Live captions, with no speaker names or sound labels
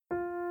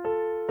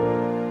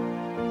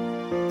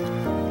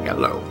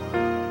Hello,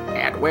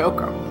 and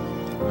welcome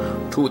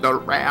to the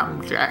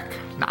Ramjack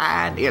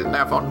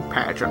 9/11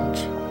 pageant,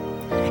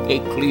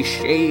 a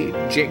cliched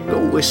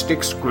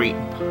jingoistic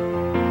scream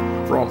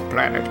from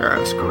planet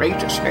Earth's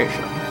greatest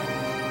nation,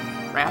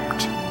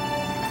 wrapped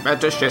in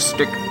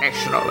fetishistic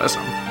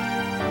nationalism,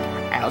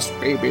 as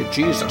baby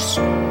Jesus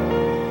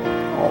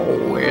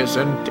always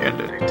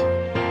intended it.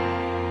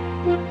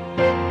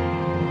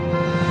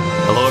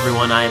 Hello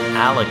everyone, I am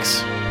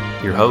Alex,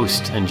 your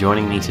host, and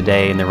joining me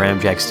today in the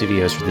Ramjack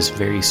Studios for this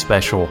very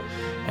special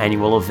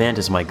annual event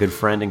is my good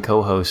friend and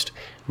co-host,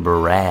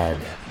 Brad.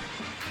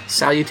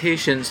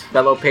 Salutations,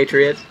 fellow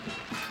patriot.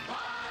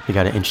 We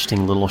got an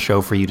interesting little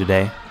show for you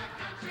today.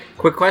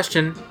 Quick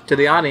question to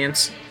the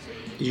audience.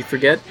 Did you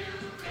forget?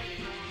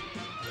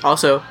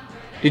 Also,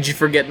 did you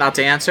forget not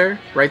to answer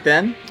right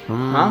then?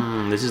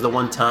 This is the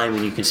one time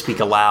when you can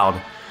speak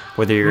aloud,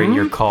 whether you're in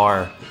your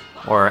car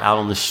or out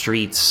on the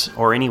streets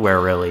or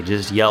anywhere really.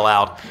 Just yell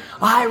out,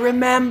 "I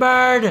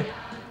remembered!"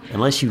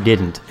 Unless you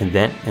didn't. And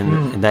then,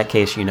 in that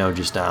case,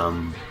 just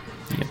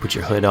put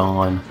your hood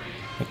on,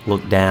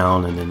 look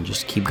down, and then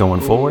just keep going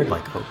forward.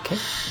 Like, okay.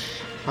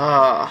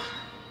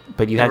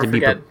 But you have to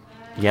be...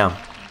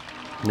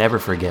 never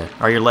forget.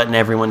 Or you're letting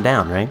everyone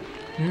down, right?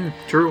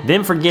 True.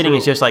 Them forgetting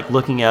is just like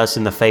looking at us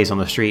in the face on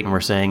the street and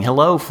we're saying,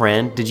 "Hello,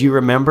 friend, did you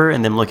remember?"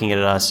 And then looking at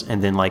us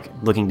and then like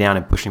looking down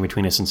and pushing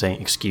between us and saying,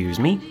 "Excuse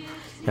me?"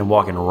 And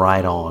walking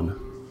right on.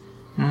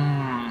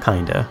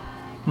 Kinda.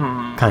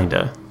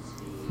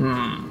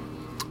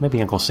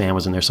 Maybe Uncle Sam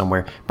was in there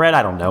somewhere. Brad,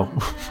 I don't know.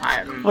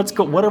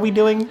 What are we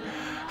doing?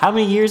 How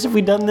many years have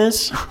we done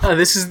this?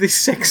 This is the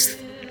 6th.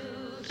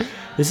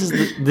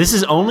 This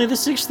is only the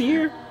 6th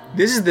year?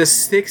 This is the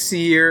 6th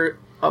year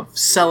of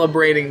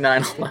celebrating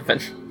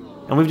 9/11.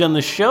 And we've done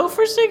the show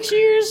for 6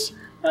 years?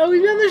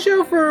 We've done the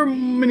show for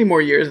many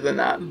more years than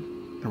that.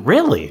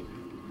 Really?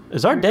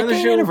 Is our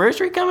decade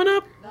anniversary coming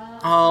up?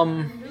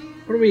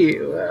 What are we?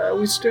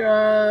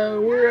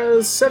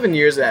 We're 7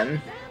 years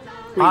in.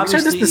 We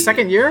started this the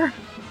second year?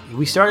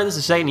 We started this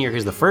the second year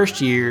because the first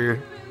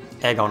year,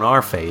 egg on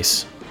our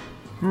face.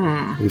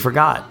 We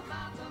forgot.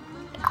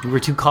 We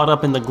were too caught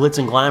up in the glitz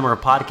and glamour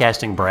of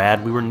podcasting,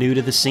 Brad. We were new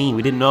to the scene.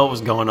 We didn't know what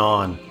was going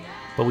on.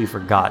 But we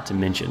forgot to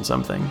mention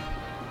something.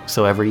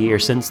 So every year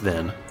since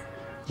then,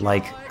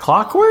 like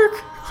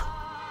clockwork?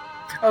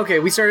 Okay,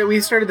 we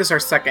started this our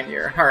second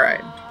year. All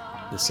right.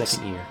 The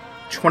second year.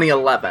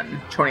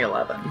 2011.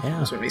 Yeah.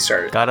 Was when we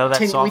started. Got out of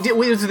that soft... It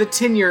was the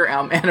 10-year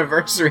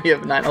anniversary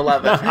of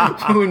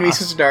 9/11 when we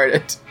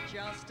started.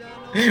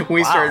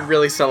 We started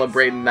really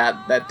celebrating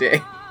that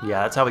day.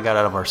 Yeah, that's how we got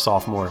out of our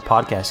sophomore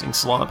podcasting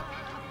slump.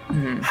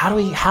 How do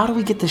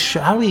we get this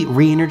show? How do we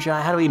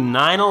re-energize? How do we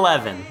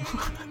 9/11?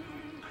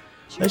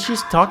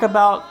 Let's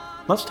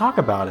talk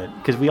about it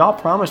because we all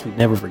promised we'd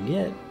never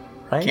forget,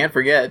 right? Can't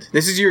forget.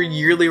 This is your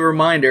yearly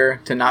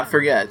reminder to not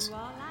forget.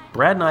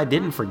 Brad and I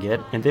didn't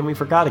forget, and then we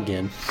forgot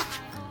again.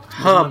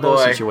 One of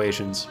those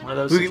situations.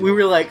 We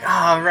were like,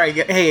 right.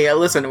 Hey,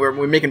 listen, we're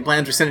making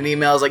plans. We're sending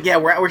emails. Like, yeah,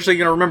 we're actually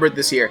going to remember it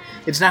this year.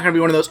 It's not going to be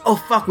one of those, oh,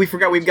 fuck, we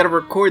forgot. We've got to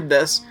record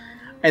this.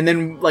 And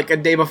then, like, a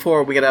day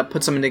before, we got to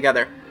put something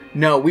together.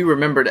 No, we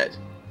remembered it.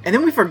 And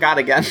then we forgot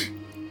again.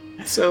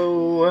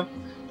 So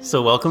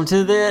welcome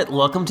to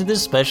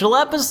this special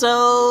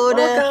episode.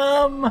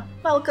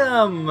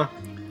 Welcome.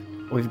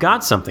 We've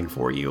got something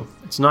for you.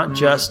 It's not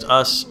just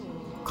us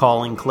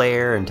calling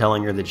Claire and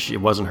telling her that it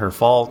wasn't her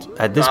fault.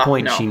 At this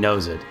point, no. She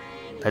knows it.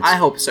 I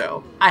hope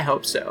so.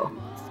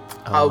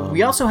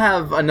 We also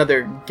have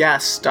another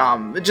guest.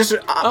 On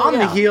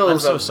the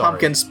heels of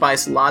Pumpkin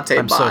Spice Latte.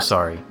 I'm so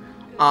sorry.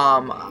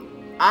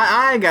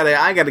 I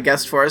got a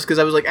guest for us because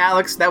I was like,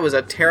 Alex, that was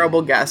a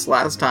terrible guest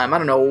last time. I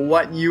don't know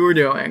what you were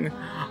doing.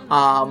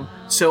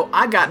 So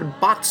I got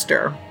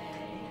Botster.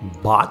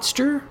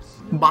 Botster?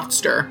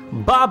 Botster.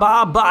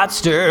 Baba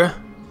Botster.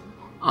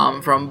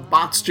 From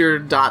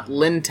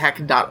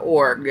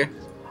botster.lintech.org.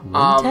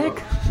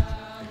 Lintech?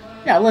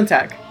 Yeah,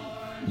 Lintech.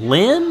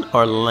 Lynn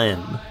or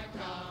Lynn?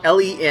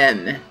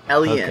 L-E-N.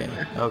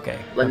 Okay.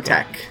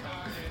 Lintech. Okay.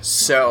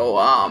 So,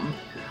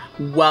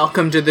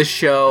 welcome to the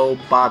show,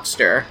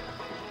 Botster.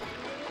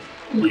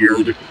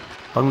 Weird.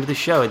 Welcome to the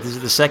show. This is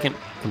the second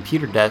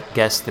computer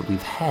guest that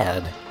we've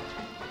had.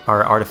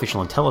 Our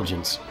artificial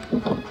intelligence.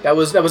 That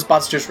was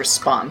Botster's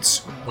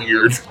response.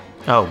 Weird.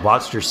 Oh,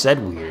 Botster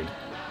said weird.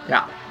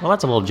 Yeah. Well,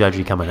 that's a little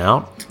judgy coming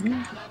out.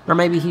 Or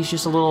maybe he's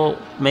just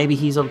maybe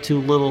he's a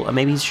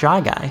shy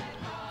guy.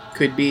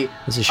 Could be.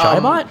 Is it shy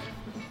bot?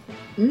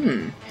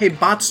 Hey,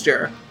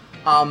 Botster.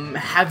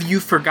 Have you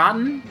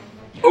forgotten?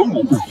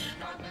 Oh.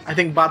 I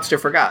think Botster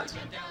forgot.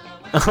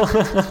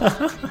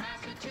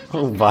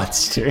 Oh,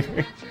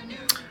 Botster.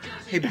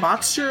 Hey,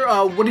 Botster,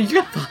 what are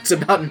your thoughts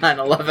about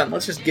 9/11?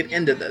 Let's just get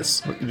into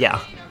this. Yeah.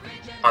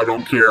 I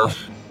don't care.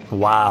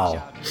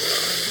 Wow.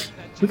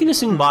 We can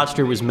assume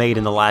Botster was made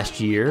in the last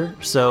year,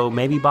 so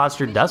maybe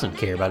Botster doesn't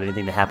care about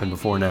anything that happened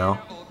before now.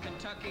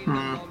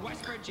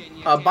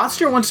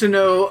 Botster wants to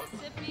know...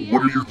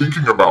 What are you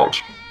thinking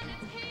about?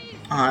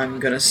 I'm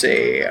gonna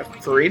say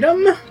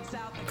freedom?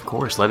 Of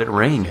course, let it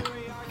ring.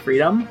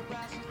 Freedom?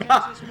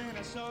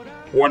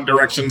 One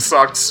Direction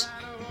sucks.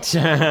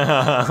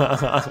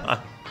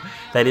 That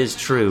is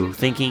true.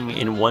 Thinking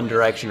in one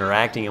direction or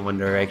acting in one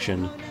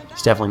direction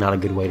is definitely not a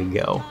good way to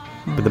go.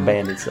 But the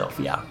band itself,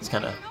 yeah, it's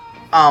kind of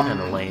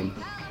lame.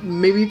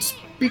 Maybe it's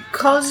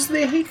because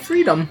they hate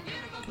freedom.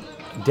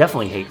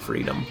 Definitely hate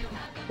freedom.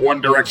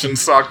 One Direction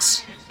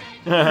sucks.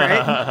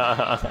 Right?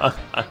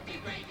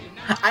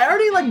 I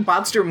already like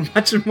Botster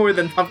much more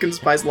than Pumpkin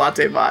Spice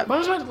Latte Bot.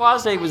 Pumpkin Spice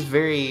Latte was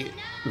very,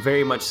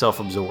 very much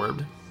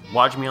self-absorbed.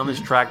 Watch me on this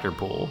tractor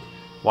pull.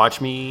 Watch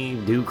me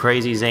do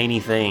crazy zany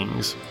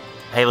things.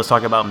 Hey, let's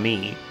talk about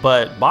me.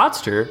 But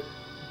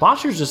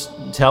Botster's just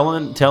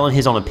telling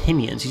his own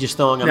opinions. He's just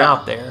throwing them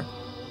out there.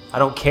 I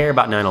don't care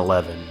about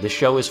 9/11. This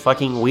show is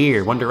fucking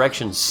weird. One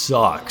Direction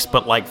sucks.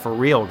 But like, for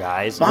real,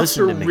 guys,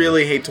 listen to me. Botster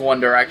really hates One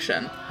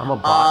Direction. I'm a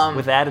bot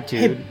with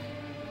attitude.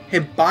 Hey,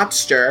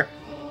 Botster,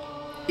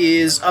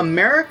 is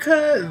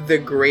America the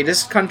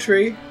greatest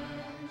country?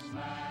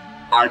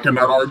 I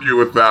cannot argue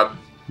with that.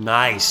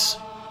 Nice.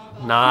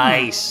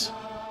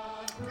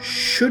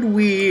 Should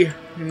we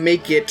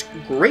make it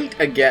great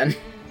again?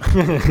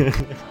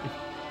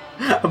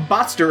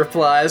 Botster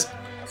replies,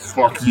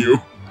 Fuck you.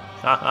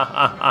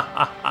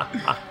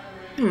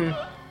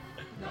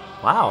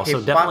 Wow, Hey,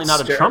 so definitely not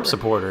a Botster. Trump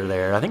supporter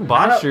there. I think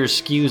Botster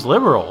skews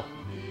liberal.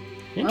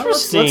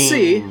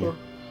 Interesting.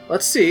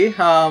 Let's see.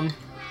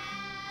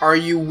 Are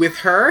you with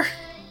her?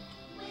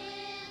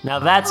 Now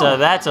that's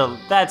an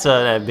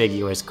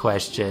ambiguous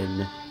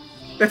question.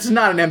 That's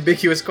not an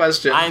ambiguous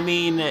question. I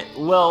mean,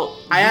 well,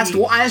 I asked,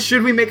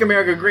 should we make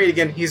America great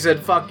again? He said,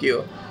 fuck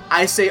you.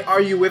 I say,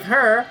 are you with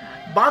her?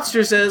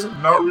 Botster says,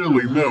 Not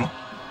really, no.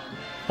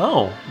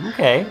 Oh,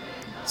 okay.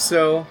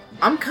 so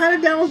I'm kind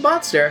of down with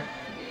Botster.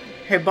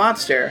 Hey,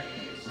 Botster,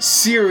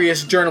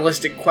 serious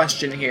journalistic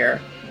question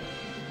here.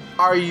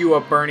 Are you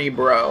a Bernie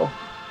bro?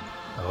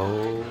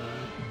 Oh.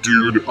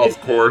 Dude, of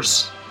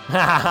course.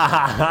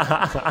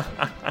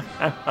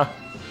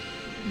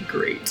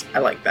 Great. I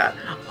like that.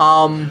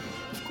 Of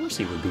course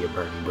he would be a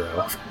Bernie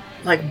bro.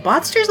 Like,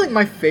 Botster's like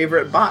my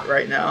favorite bot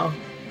right now.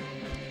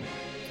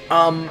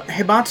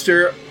 Hey,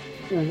 Botster,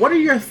 what are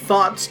your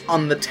thoughts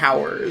on the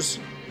towers?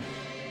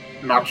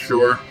 Not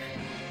sure.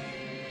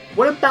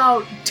 What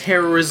about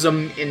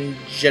terrorism in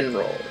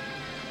general?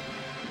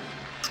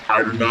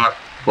 I do not,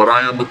 but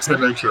I am a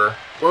 10-incher.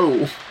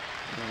 Whoa.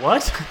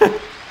 What?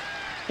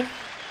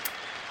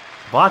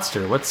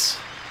 Botster,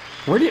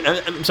 where do you,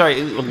 I'm sorry,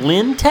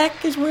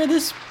 Lintech is where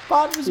this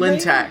bot was made?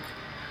 Lintech.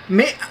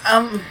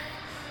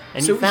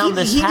 And So you found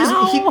this he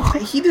how?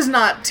 he does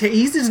not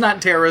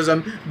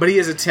terrorism, but he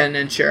is a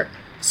 10-incher.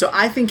 So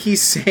I think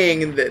he's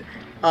saying that.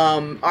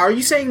 Are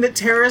you saying that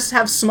terrorists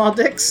have small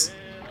dicks?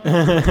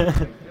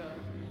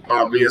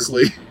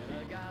 Obviously.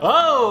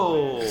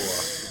 Oh!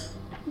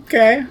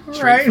 Okay, Straight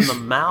alright. from the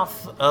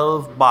mouth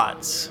of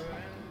bots.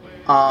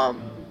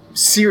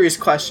 Serious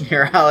question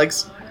here,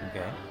 Alex.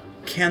 Okay.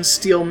 Can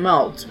steel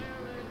melt?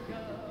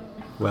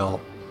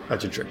 Well,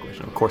 that's a trick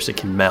question. Of course it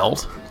can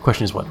melt. The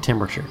question is what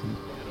temperature.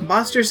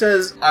 Botster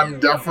says, I'm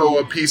defo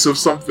a piece of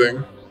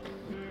something.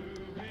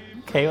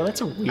 Okay, well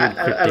that's a weird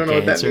cryptic I don't know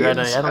what that answer. means.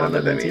 I don't know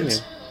what that means means.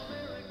 either.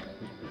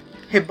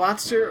 Hey,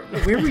 Botster,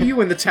 where were you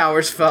when the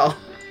towers fell?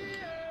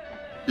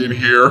 In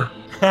here.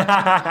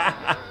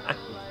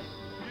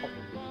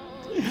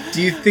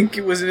 Do you think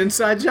it was an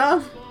inside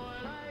job?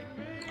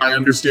 I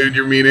understand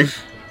your meaning.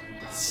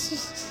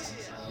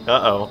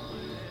 Uh-oh.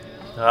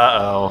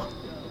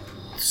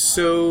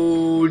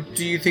 So,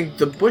 do you think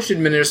the Bush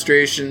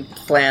administration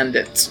planned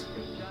it?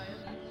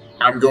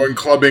 I'm going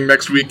clubbing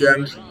next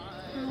weekend.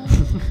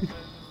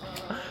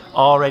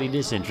 Already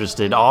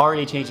disinterested,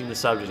 already changing the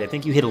subject. I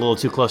think you hit a little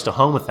too close to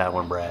home with that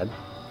one, Brad.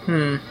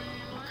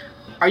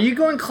 Are you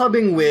going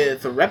clubbing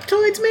with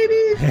reptoids,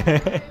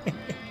 maybe?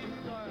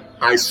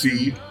 I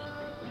see.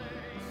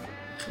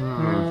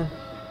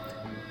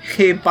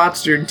 Hey,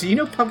 Botster, do you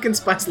know Pumpkin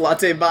Spice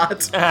Latte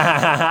Bot?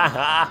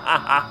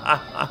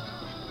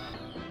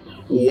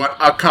 What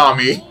a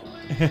commie.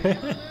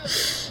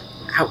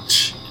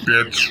 Ouch.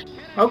 Bitch.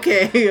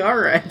 Okay,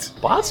 alright.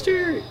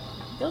 Botster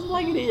doesn't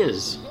like it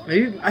is.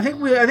 I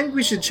think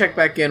we should check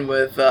back in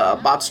with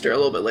Botster a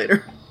little bit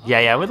later.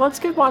 Yeah, well, let's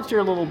give Botster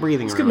a little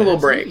breathing room. give him a little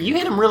break. You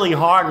hit him really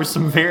hard with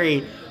some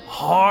very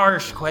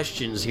harsh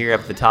questions here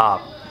at the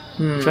top.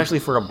 Especially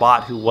for a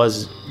bot who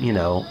was,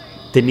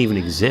 didn't even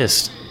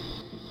exist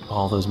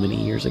all those many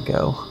years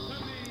ago.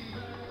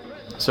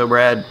 So,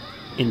 Brad,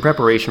 in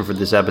preparation for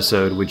this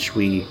episode, which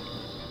we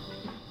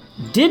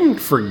didn't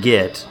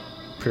forget,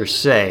 per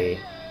se,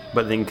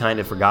 but then kind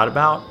of forgot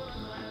about,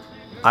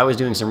 I was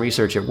doing some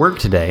research at work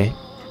today,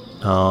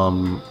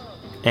 and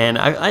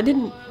I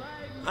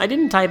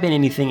didn't type in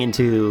anything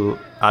into,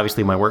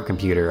 obviously, my work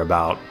computer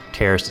about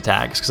terrorist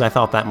attacks, because I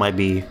thought that might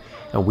be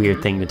a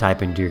weird thing to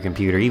type into your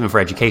computer, even for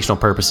educational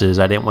purposes.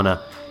 I didn't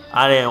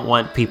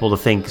want people to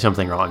think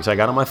something wrong. So I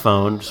got on my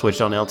phone, switched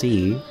on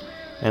LTE,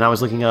 and I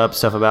was looking up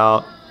stuff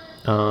about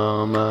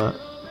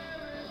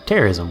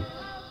terrorism.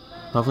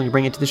 Hopefully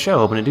bring it to the show,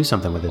 hoping to do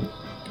something with it.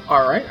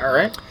 Alright.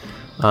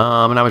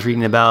 And I was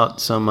reading about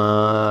some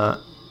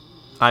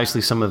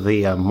obviously some of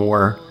the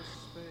more,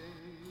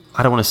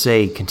 I don't want to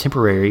say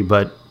contemporary,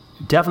 but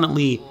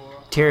definitely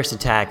terrorist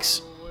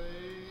attacks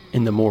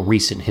in the more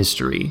recent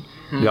history.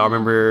 We all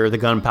remember the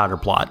gunpowder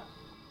plot.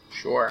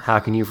 Sure. How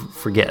can you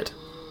forget?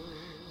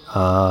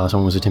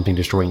 Someone was attempting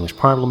to destroy English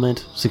Parliament,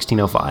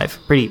 1605.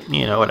 Pretty,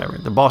 whatever.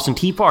 The Boston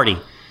Tea Party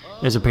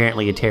is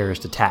apparently a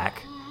terrorist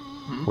attack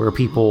where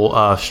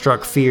people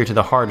struck fear to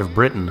the heart of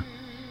Britain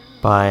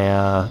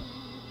by,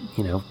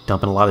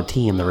 dumping a lot of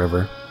tea in the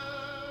river.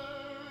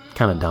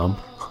 Kind of dumb.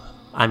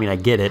 I mean, I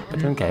get it,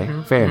 but okay,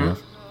 fair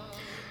enough.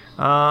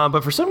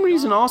 But for some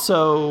reason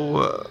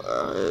also,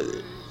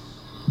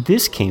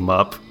 this came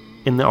up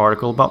in the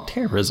article about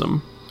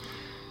terrorism.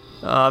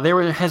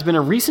 There has been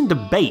a recent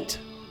debate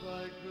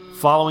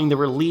following the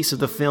release of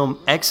the film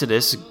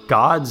Exodus,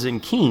 Gods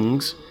and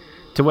Kings,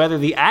 to whether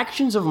the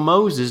actions of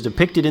Moses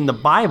depicted in the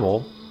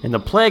Bible and the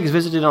plagues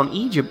visited on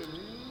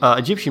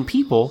Egyptian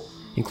people,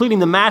 including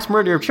the mass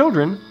murder of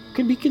children,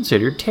 could be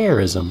considered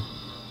terrorism.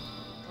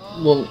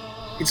 Well,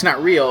 it's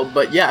not real,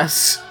 but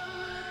yes.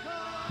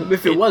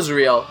 If it was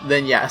real,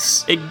 then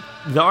yes.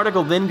 The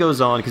article then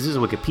goes on, because this is a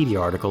Wikipedia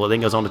article, it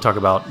then goes on to talk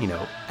about,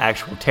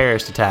 actual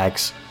terrorist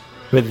attacks,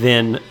 but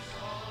then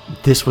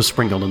this was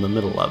sprinkled in the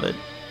middle of it.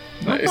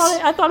 Nice.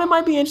 I thought it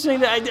might be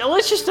interesting.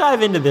 Let's just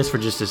dive into this for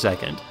just a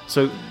second.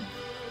 So,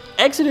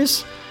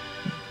 Exodus,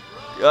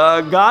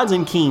 Gods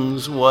and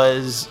Kings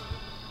was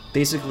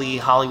basically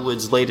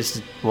Hollywood's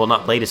latest, well,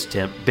 not latest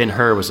attempt.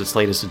 Ben-Hur was its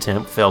latest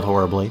attempt, failed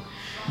horribly.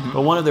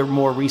 But one of their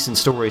more recent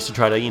stories to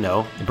try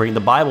to, bring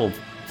the Bible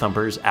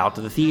thumpers out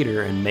to the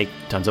theater and make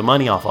tons of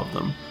money off of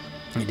them.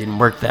 It didn't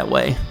work that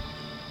way.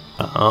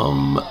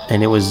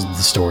 And it was the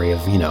story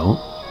of,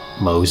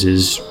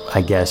 Moses,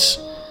 I guess,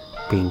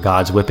 being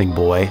God's whipping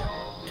boy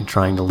and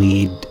trying to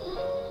lead,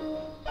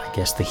 I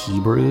guess, the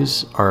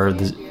Hebrews or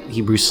the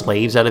Hebrew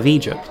slaves out of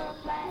Egypt.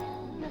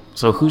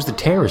 So who's the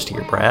terrorist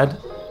here, Brad,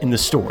 in the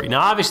story? Now,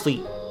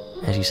 obviously,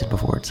 as you said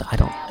before, I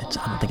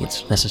don't think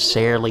it's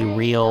necessarily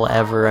real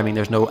ever. I mean,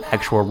 there's no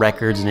actual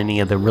records in any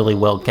of the really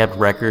well-kept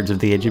records of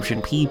the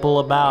Egyptian people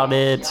about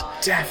it.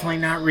 Definitely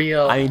not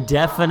real. I mean,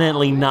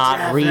 definitely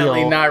not real.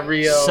 Definitely not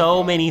real.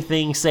 So many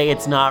things say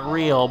it's not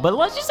real, but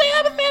let's just say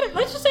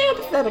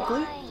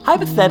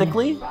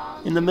hypothetically,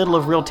 in the middle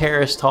of real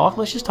terrorist talk,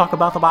 let's just talk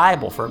about the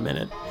Bible for a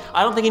minute.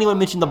 I don't think anyone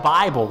mentioned the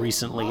Bible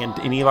recently in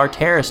any of our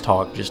terrorist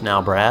talk just now,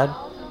 Brad,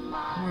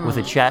 with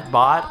a chat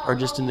bot or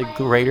just in the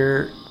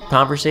greater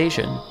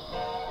conversation.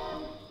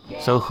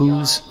 So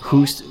who's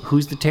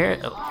the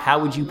terrorist? How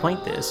would you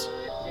point this?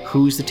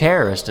 Who's the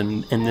terrorist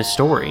in this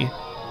story?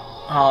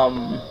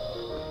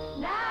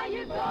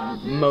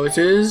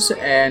 Moses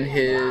and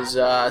his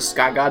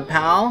sky god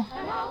pal.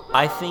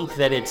 I think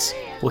that it's...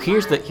 Well,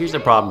 here's the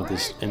problem with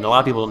this, and a lot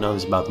of people don't know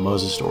this about the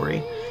Moses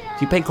story.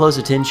 If you pay close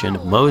attention,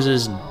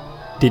 Moses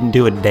didn't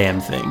do a damn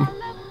thing.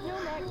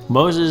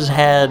 Moses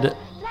had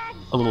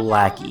a little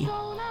lackey,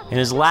 and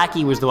his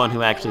lackey was the one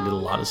who actually did a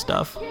lot of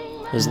stuff.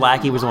 His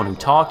lackey was the one who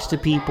talked to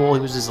people.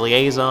 He was his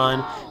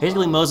liaison.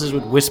 Basically, Moses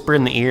would whisper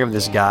in the ear of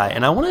this guy,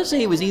 and I want to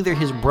say it was either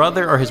his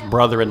brother or his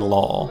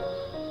brother-in-law.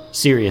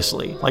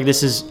 Seriously. Like,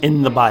 this is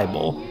in the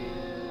Bible.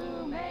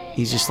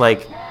 He's just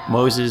like...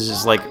 Moses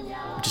is like...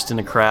 just in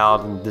a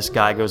crowd, and this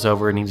guy goes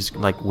over and he just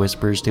like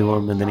whispers to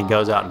him, and then he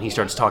goes out and he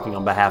starts talking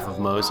on behalf of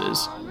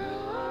Moses.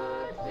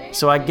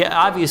 So I get,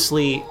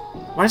 obviously...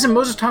 Why doesn't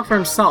Moses talk for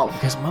himself?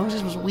 Because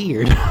Moses was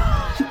weird.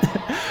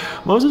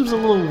 Moses was a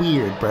little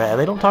weird, Brad.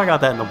 They don't talk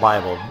about that in the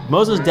Bible.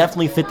 Moses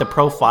definitely fit the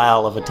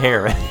profile of a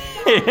terrorist.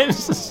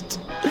 It's just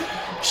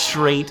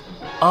straight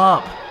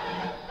up.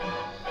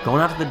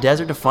 Going out to the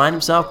desert to find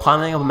himself,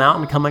 climbing up a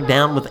mountain, coming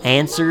down with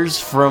answers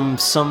from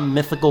some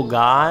mythical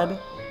god.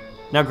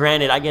 Now,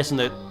 granted, I guess in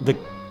the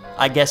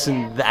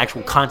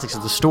actual context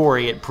of the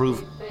story, it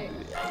proved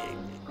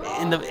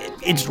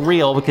it's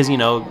real because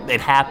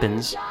it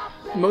happens.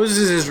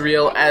 Moses is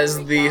real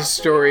as the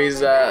stories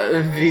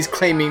he's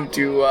claiming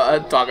to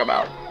talk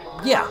about.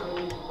 Yeah.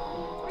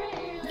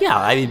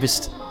 I mean,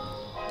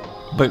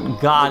 but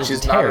God is a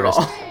terrorist.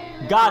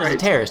 God is a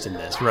terrorist in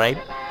this, right?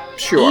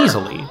 Sure.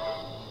 Easily.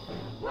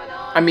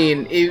 I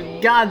mean,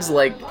 if God's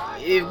like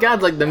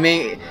the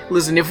main...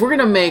 Listen, if we're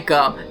gonna make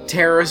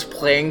terrorist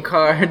playing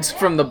cards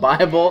from the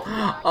Bible,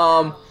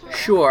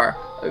 sure.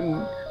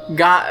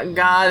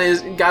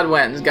 God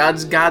wins.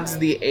 God's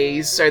the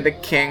ace or the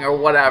king or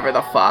whatever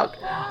the fuck.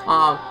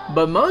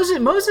 But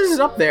Moses is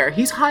up there.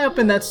 He's high up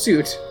in that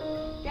suit.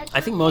 I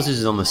think Moses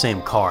is on the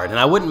same card, and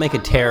I wouldn't make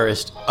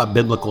a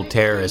biblical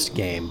terrorist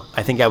game.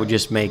 I think I would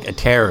just make a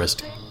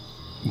terrorist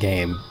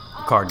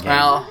card game.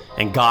 Well,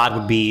 and God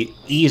would be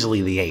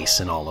easily the ace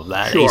in all of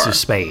that. Sure, ace of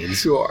spades.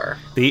 Sure.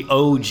 The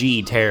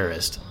OG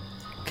terrorist.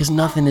 Because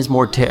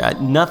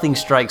nothing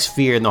strikes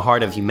fear in the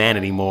heart of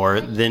humanity more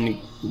than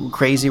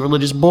crazy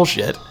religious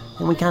bullshit.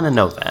 And we kind of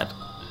know that.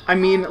 I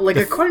mean,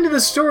 according to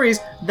the stories,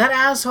 that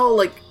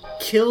asshole,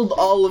 killed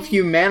all of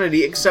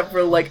humanity except for,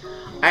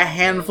 a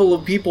handful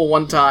of people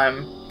one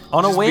time.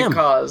 On a whim.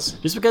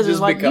 Just because it's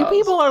you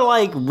people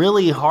are,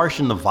 really harsh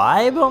in the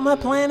vibe on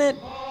that planet,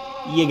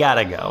 you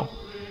gotta go.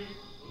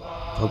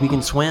 Hope you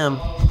can swim.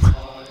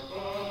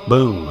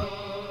 Boom.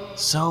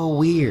 So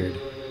weird.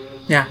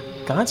 Yeah.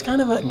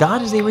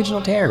 God is the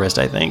original terrorist,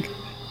 I think.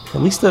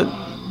 At least the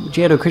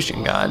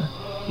Judeo-Christian God,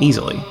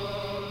 easily.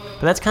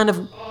 But that's kind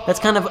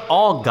of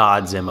all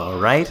God's MO,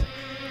 right?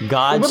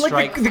 God But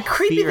strike the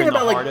creepy fear thing in the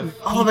about heart like of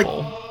all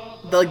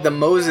people. the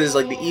Moses,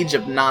 like the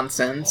Egypt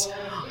nonsense,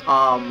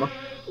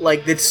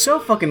 like it's so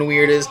fucking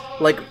weird. Is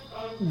like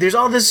there's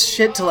all this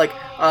shit to like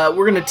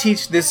we're gonna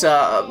teach this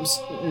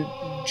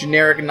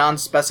generic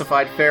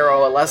non-specified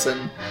pharaoh a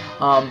lesson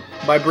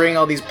by bringing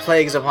all these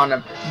plagues upon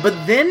him, but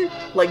then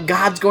like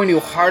God's going to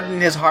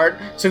harden his heart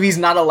so he's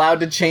not allowed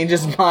to change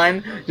his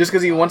mind just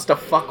because he wants to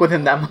fuck with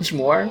him that much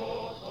more.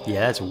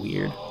 Yeah, that's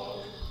weird.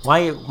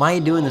 Why are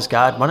you doing this,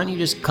 God? Why don't you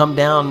just come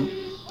down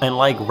and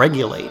like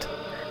regulate?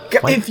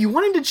 If you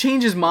want him to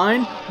change his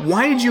mind,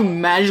 why did you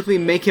magically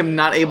make him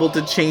not able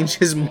to change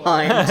his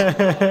mind?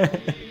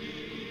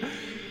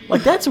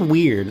 Like, that's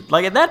weird.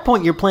 Like, at that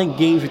point, you're playing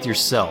games with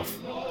yourself.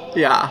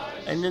 Yeah.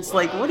 And it's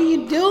like, what are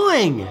you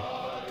doing?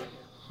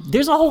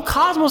 There's a whole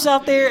cosmos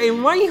out there,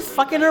 and why are you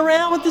fucking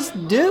around with this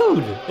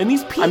dude and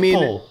these people? I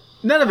mean,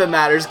 none of it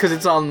matters because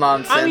it's all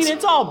nonsense. I mean,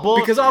 it's all bull.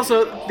 Because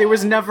also, there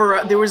was never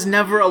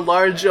a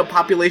large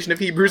population of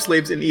Hebrew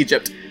slaves in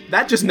Egypt.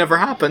 That just never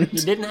happened.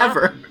 It didn't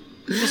ever. happen.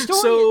 The story-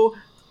 So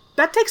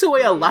that takes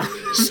away a lot of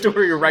the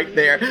story right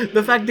there.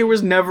 The fact there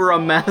was never a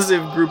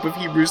massive group of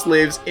Hebrew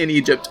slaves in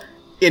Egypt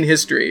in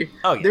history.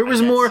 Oh, yeah, there was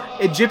that's- more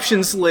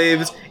Egyptian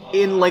slaves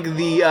in like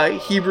the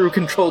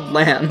Hebrew-controlled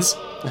lands.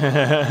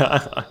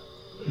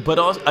 But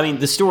also, I mean,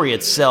 the story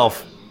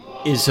itself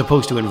is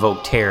supposed to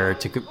invoke terror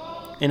to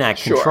enact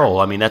Sure. control.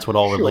 I mean, that's what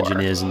all Sure.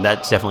 religion is, and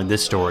that's definitely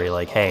this story.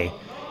 Like, hey,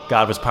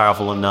 God was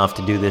powerful enough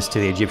to do this to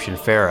the Egyptian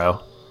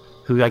pharaoh,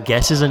 who I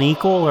guess is an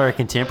equal or a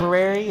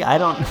contemporary. I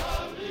don't.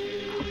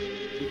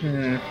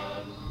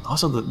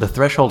 Also, the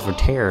threshold for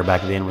terror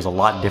back then was a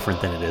lot different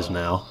than it is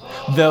now.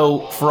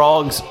 Though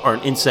frogs or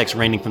insects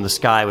raining from the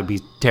sky would be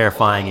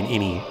terrifying in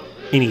any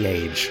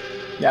age.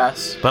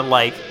 Yes. But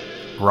like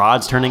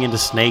rods turning into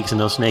snakes and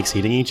those snakes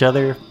eating each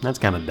other, that's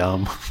kind of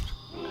dumb.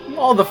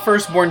 All the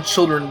firstborn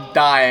children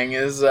dying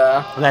is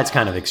That's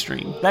kind of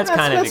extreme. That's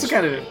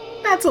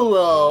a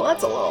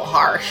little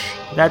harsh.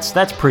 That's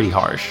pretty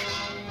harsh.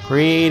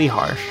 Pretty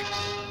harsh.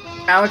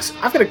 Alex,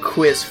 I've got a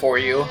quiz for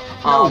you.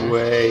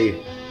 way.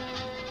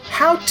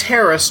 How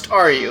terrorist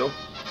are you?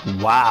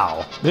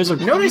 Wow. There's a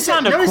Notice you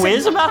found a notice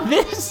quiz that- about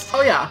this?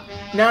 Oh yeah.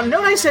 Now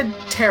note I said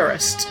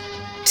terrorist.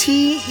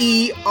 Terrist.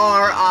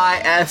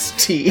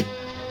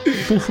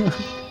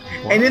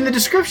 And in the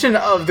description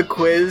of the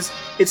quiz,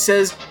 it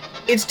says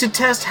it's to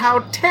test how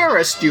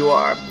terrorist you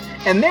are.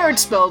 And there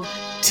it's spelled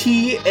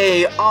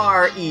Tarest.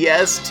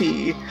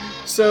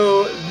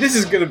 So this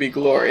is gonna be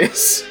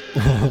glorious.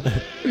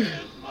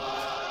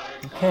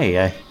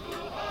 Okay,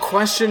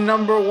 Question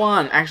number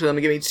 1. Actually, let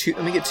me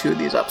get two of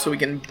these up so we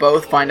can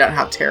both find out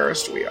how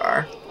terrorist we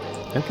are.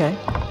 okay.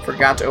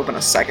 Forgot to open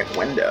a second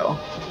window.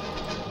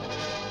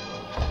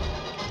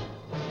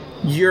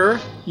 Your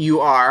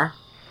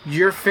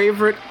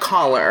favorite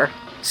color,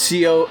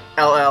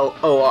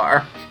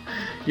 COLLOR.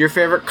 Your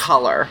favorite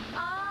color.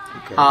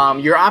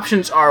 Okay. Your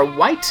options are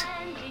white,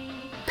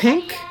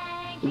 pink,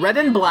 red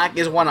and black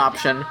is one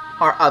option,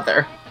 or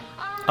other.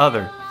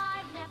 Other.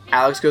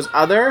 Alex goes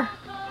other.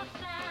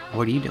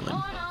 What are you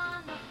doing?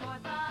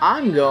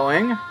 I'm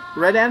going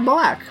red and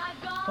black.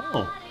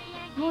 Oh.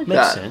 Makes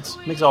that. sense.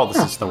 Makes all the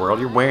sense in the world.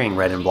 You're wearing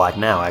red and black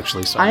now,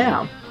 actually. So I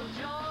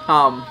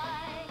am.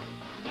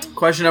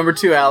 Question number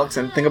 2, Alex,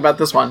 and think about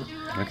this one.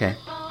 Okay.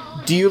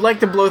 Do you like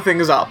to blow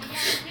things up?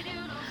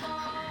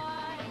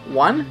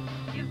 1,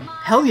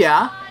 hell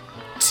yeah.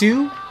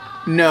 2,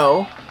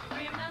 no.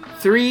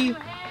 3,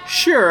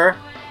 sure.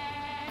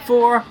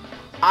 4,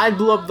 I'd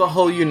blow up the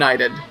whole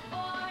United.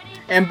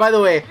 And by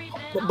the way,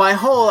 by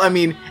whole, I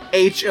mean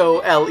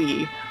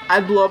HOLE.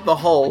 I'd blow up the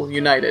whole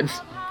United.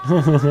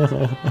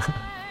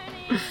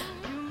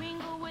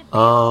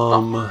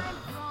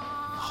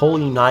 Whole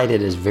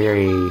United is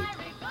very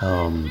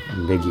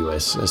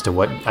ambiguous as to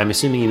what. I'm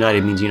assuming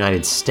United means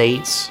United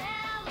States.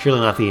 Surely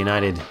not the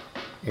United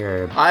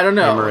Arab I don't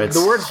know. Emirates.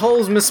 The word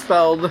whole's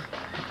misspelled,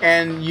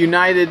 and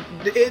United...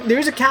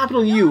 there's a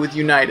capital U with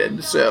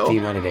United, so... The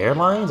United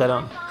Airlines? I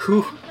don't.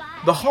 Who...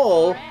 The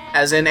whole,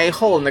 as in a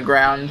hole in the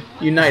ground,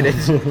 United.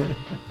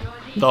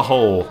 The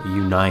whole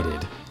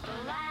United.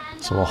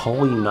 So a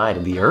whole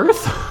United. The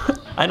Earth?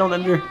 I don't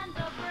under.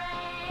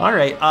 All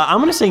right, I'm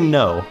gonna say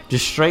no.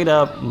 Just straight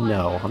up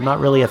no. I'm not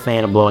really a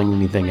fan of blowing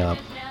anything up.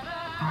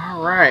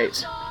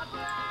 Alright.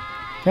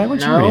 Okay,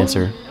 what's No? your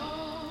answer?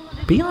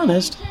 Be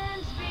honest.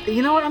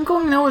 You know what? I'm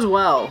going no as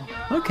well.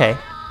 Okay,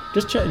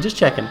 just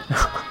checking.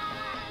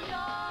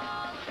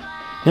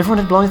 Never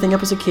wanted to blow anything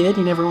up as a kid.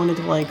 You never wanted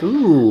to like,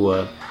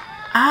 ooh,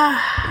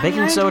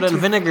 baking soda and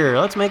vinegar.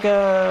 Let's make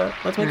a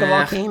Nah.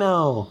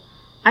 volcano.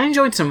 I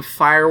enjoyed some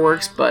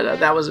fireworks, but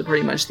that was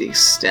pretty much the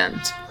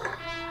extent.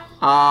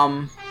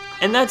 And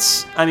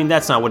that's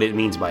not what it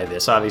means by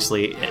this.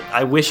 Obviously,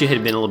 I wish it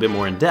had been a little bit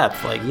more in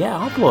depth. Like, yeah,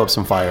 I'll blow up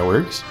some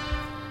fireworks.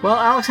 Well,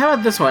 Alex, how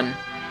about this one?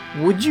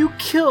 would you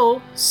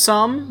kill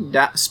some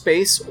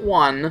space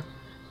 1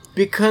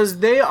 because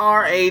they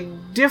are a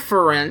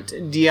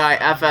different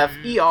different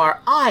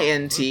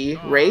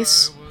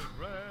race?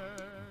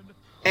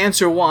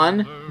 Answer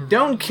 1,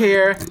 don't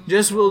care,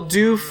 just will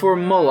do for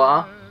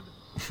mullah.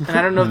 And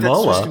I don't know if that's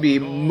supposed to be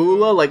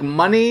moolah, like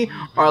money,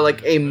 or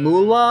like a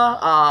moolah,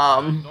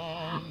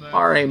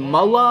 or a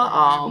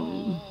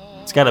mullah.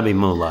 It's gotta be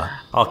moolah.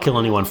 I'll kill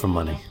anyone for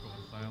money.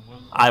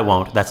 I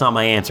won't. That's not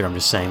my answer. I'm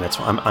just saying that's.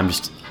 I'm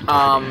just.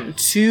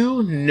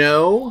 2,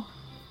 no.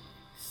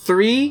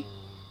 3,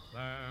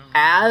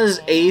 as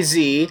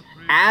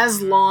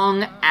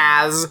long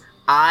as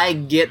I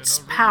gets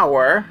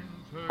power.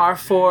 Are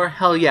 4,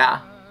 hell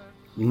yeah.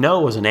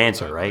 No was an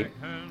answer, right?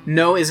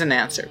 No is an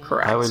answer,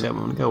 correct. I'm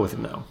gonna go with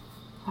no.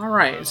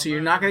 Alright, so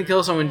you're not gonna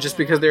kill someone just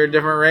because they're a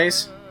different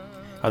race?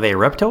 Are they a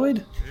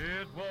reptoid?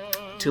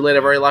 Too late,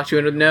 I've already locked you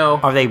in with no.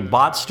 Are they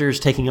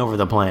botsters taking over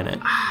the planet?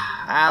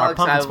 Alex, Are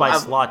pumpkin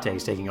spice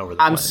lattes taking over the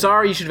planet? I'm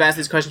sorry you should have asked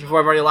these questions before.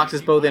 I've already locked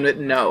us both in with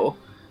no.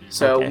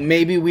 So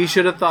maybe we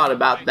should have thought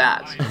about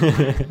that.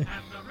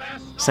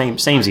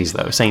 Samesies,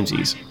 though.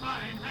 Samesies.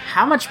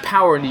 How much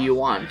power do you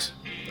want?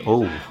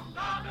 Oh.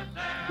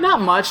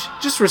 Not much,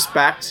 just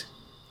respect.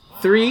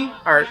 2,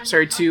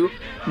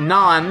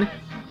 non,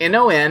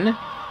 N-O-N,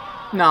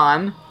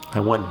 non. I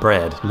want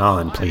bread.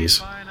 Naan,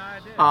 please.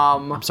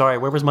 I'm sorry,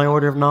 where was my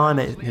order of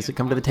naan? Has it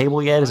come to the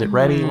table yet? Is it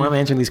ready? When I'm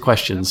answering these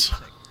questions.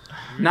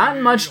 Not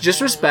much,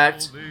 just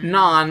respect.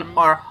 Non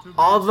are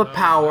all the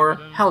power,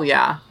 hell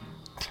yeah.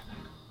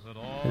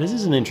 This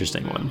is an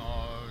interesting one.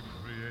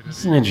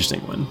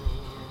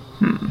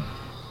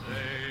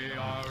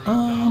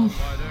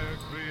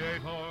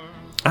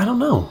 I don't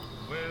know.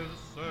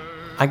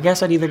 I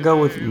guess I'd either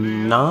go with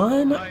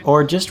non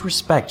or just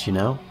respect, you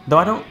know? Though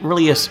I don't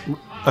really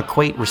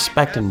equate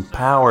respect and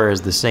power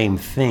as the same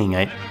thing.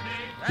 You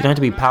don't have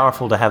to be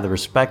powerful to have the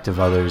respect of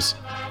others.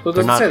 Well, it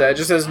doesn't say that. It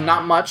just says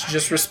not much,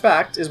 just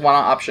respect is one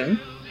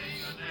option.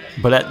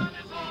 But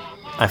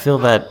I feel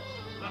like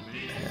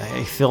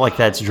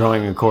that's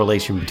drawing a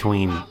correlation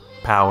between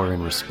power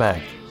and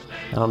respect.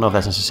 I don't know if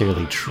that's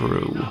necessarily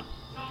true.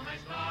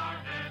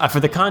 For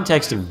the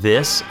context of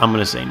this, I'm going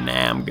to say,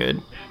 nah, I'm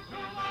good.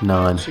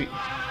 Non. So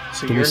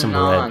Give me some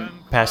bread.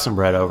 Pass some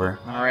bread over.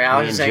 Alright,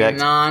 I'll just say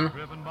non.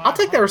 I'll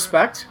take that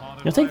respect.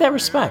 You'll take that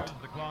respect.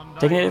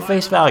 Taking it at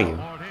face value.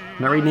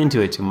 Not reading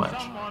into it too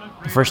much.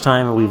 The first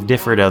time we've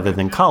differed other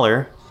than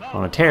color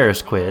on a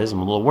terrorist quiz, I'm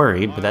a little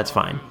worried, but that's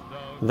fine.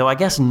 Though I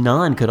guess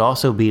non could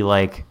also be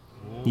like,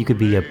 you could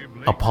be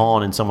a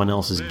pawn in someone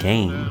else's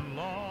game.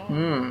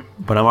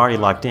 But I'm already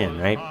locked in,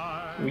 right?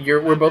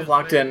 We're both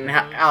locked in.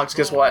 Alex,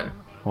 guess what?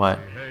 What?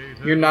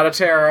 You're not a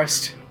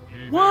terrorist.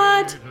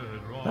 What?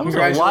 That was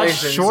a lot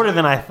shorter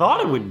than I thought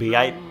it would be.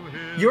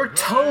 You're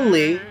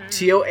totally,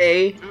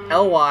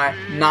 T-O-A-L-Y,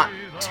 not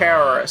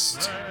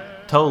terrorist.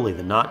 Totally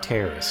the not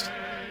terrorist.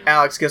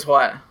 Alex, guess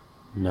what?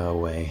 No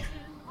way.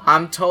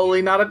 I'm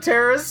totally not a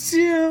terrorist,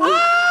 too.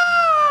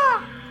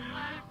 Ah!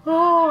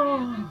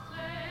 Oh.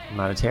 I'm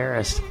not a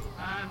terrorist.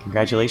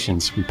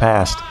 Congratulations, we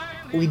passed.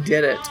 We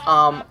did it.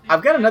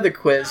 I've got another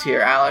quiz here,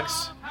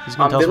 Alex.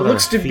 That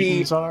looks to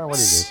be. What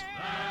is this?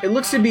 It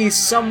looks to be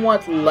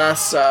somewhat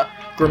less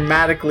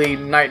grammatically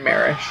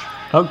nightmarish.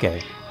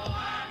 Okay.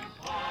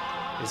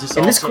 Is this?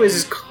 And this quiz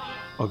is.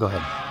 Oh, go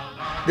ahead.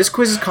 This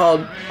quiz is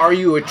called "Are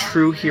You a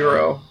True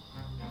Hero?"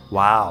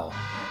 Wow.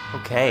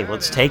 Okay,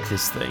 let's take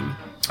this thing.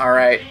 All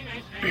right.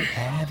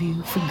 Have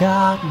you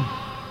forgotten?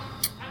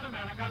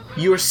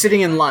 You are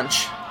sitting in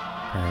lunch.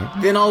 Right.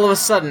 Then all of a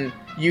sudden,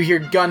 you hear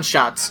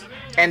gunshots,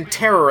 and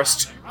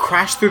terrorists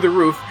crash through the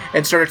roof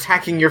and start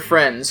attacking your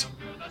friends.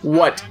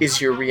 What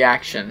is your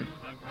reaction?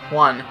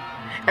 1.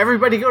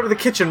 Everybody go to the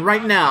kitchen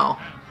right now.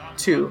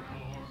 2.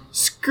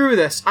 Screw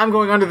this, I'm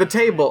going under the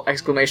table!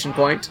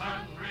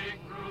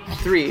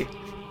 3.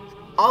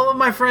 All of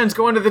my friends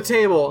go under the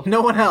table,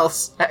 no one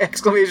else!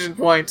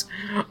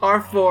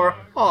 R4.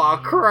 Aw,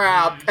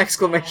 crap!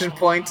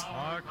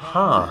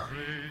 Huh.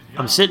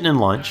 I'm sitting in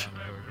lunch,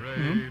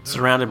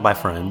 surrounded by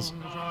friends.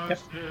 Yep.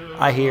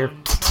 I hear,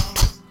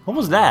 what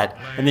was that?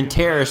 And then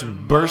terrorists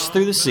burst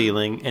through the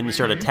ceiling and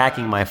start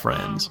attacking my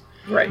friends.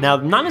 Right. Now,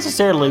 not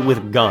necessarily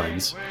with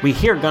guns. We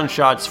hear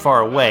gunshots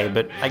far away,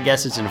 but I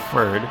guess it's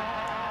inferred.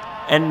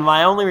 And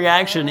my only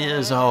reaction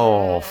is,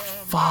 oh,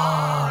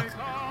 fuck.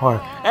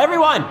 Or,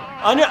 everyone!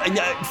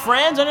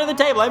 Friends under the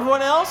table.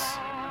 Everyone else?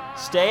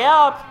 Stay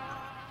up.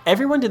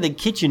 Everyone to the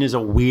kitchen is a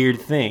weird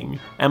thing.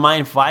 Am I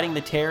inviting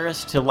the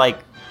terrorists to,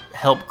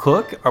 help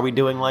cook? Are we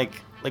doing,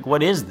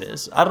 what is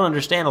this? I don't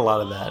understand a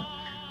lot of that.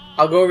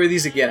 I'll go over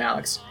these again,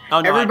 Alex.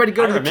 Oh, no, Everybody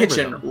go to the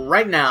kitchen them.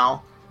 right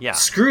now. Yeah.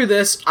 Screw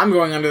this, I'm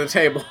going under the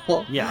table.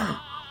 Yeah.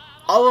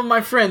 All of my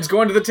friends go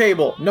under the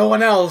table. No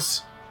one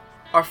else.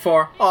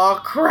 R4. Aw,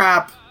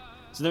 crap.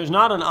 So there's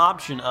not an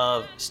option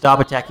of stop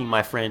attacking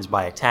my friends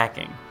by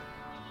attacking,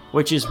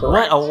 which is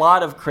Correct. what a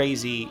lot of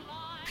crazy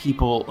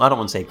people, I don't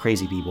want to say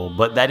crazy people,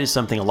 but that is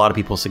something a lot of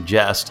people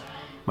suggest.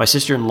 My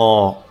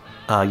sister-in-law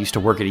used to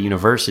work at a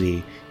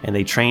university, and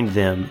they trained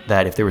them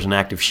that if there was an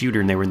active shooter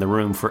and they were in the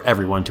room, for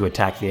everyone to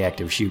attack the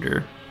active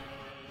shooter.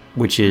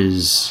 Which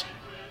is...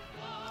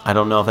 I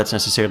don't know if that's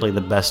necessarily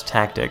the best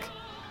tactic.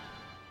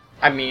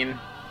 I mean,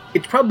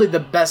 it's probably the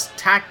best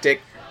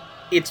tactic.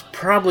 It's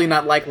probably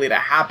not likely to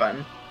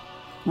happen.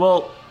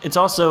 Well, it's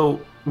also...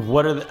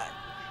 What are the...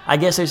 I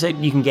guess they say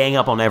you can gang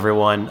up on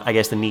everyone. I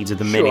guess the needs of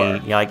the many. Sure.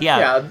 You're like,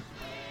 yeah.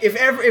 If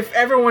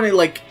everyone,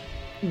 like,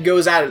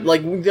 goes at it,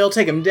 like, they'll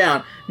take him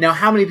down. Now,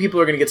 how many people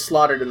are going to get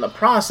slaughtered in the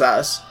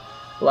process?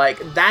 Like,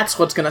 that's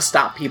what's going to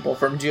stop people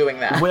from doing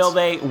that. Will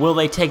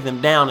they take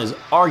them down is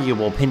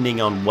arguable, depending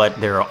on what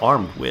they're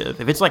armed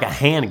with. If it's like a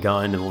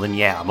handgun, then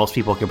yeah, most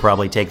people could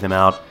probably take them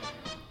out.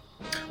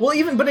 Well,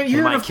 but if you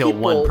have might enough kill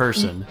people, one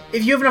person.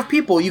 If you have enough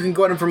people, you can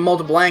go at him from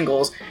multiple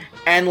angles,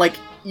 and like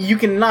you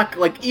can knock,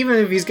 like, even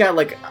if he's got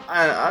like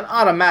an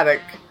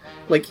automatic,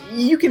 like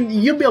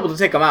you'll be able to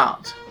take him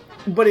out.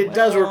 But it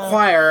does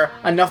require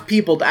enough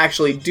people to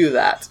actually do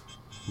that.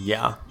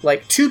 Yeah.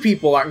 Like 2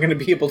 people aren't going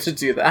to be able to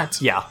do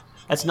that. Yeah.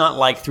 That's not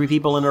like 3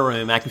 people in a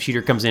room, active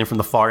shooter comes in from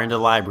the far end of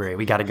the library.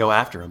 We got to go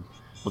after him.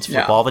 Let's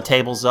flip all the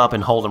tables up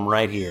and hold him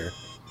right here.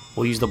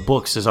 We'll use the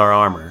books as our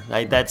armor.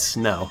 That's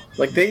no.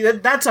 Like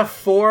that's a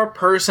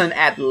 4-person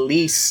at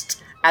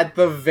least. At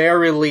the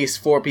very least,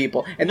 4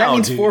 people. And that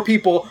means 4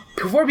 people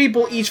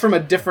each from a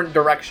different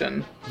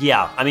direction.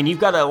 Yeah. I mean, you've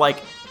got to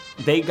like...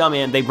 They come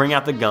in, they bring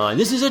out the gun.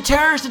 This is a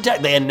terrorist attack.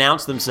 They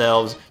announce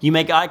themselves. You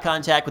make eye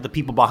contact with the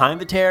people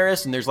behind the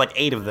terrorists, and there's like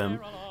 8 of them.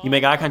 You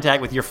make eye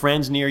contact with your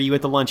friends near you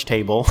at the lunch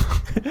table.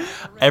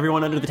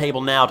 Everyone under the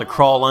table now to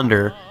crawl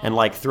under and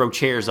like throw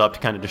chairs up to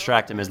kind of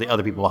distract him as the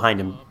other people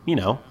behind him,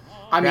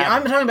 I mean,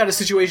 I'm talking about a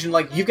situation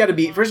like you've got to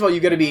be, first of all,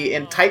 you've got to be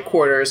in tight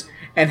quarters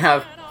and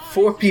have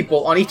 4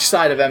 people on each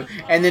side of him,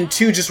 and then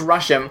 2 just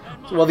rush him,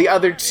 while the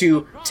other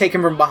 2 take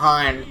him from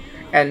behind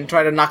and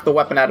try to knock the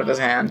weapon out of his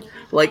hand.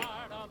 Like,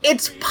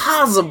 it's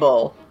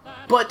possible,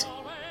 but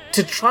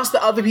to trust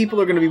that other people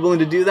are going to be willing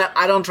to do that,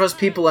 I don't trust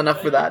people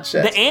enough for that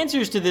shit. The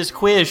answers to this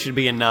quiz should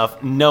be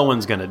enough. No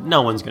one's gonna do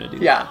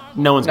that. Yeah,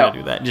 no one's gonna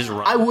do that. Just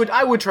run. I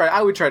would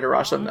try to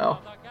rush them though.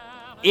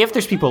 If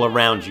there's people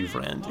around you,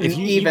 friend. If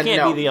you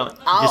can't be the only,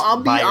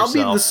 I'll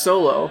be the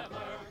solo.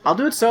 I'll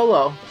do it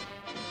solo.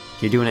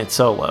 You're doing it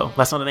solo.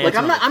 That's not an answer.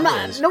 Like I'm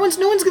not. No one's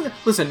gonna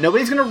listen.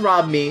 Nobody's gonna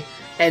rob me,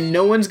 and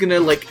no one's gonna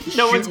like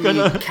shoot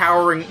me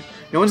cowering.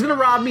 No one's gonna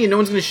rob me, and no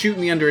one's gonna shoot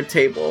me under a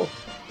table.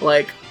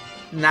 Like,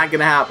 not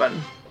gonna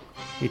happen.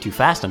 You're too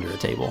fast under a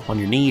table. On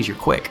your knees, you're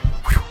quick.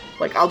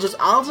 Like, I'll just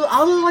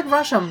like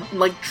rush them.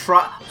 Like,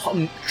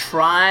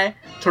 try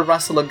to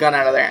wrestle a gun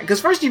out of their hand.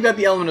 Because first you've got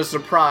the element of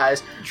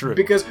surprise. True.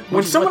 Because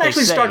when someone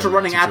actually starts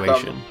running at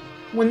them,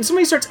 when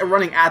somebody starts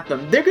running at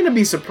them, they're gonna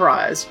be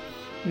surprised.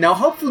 Now,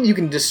 hopefully you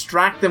can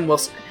distract them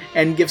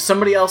and give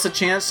somebody else a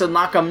chance to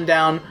knock them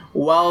down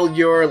while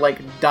you're, like,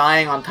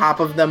 dying on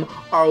top of them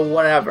or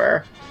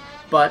whatever.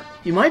 But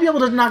you might be able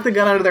to knock the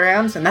gun out of their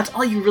hands, and that's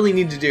all you really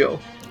need to do.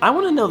 I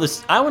want to know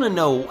this. I want to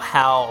know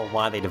how or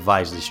why they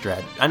devised this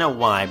strategy. I know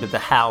why, but the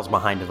how's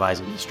behind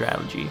devising this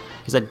strategy.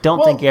 Because I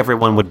don't think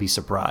everyone would be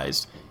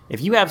surprised.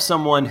 If you have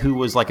someone who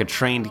was like a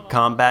trained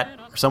combat,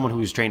 or someone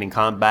who's trained in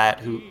combat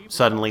who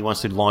suddenly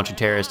wants to launch a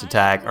terrorist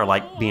attack or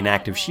like be an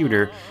active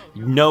shooter,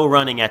 no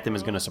running at them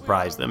is going to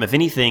surprise them. If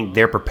anything,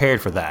 they're prepared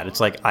for that.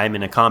 It's like, I'm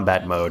in a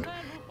combat mode.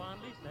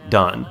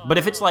 Done. But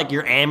if it's like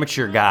your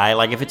amateur guy,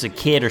 like if it's a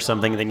kid or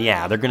something, then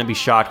yeah, they're going to be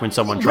shocked when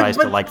someone tries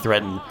to like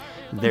threaten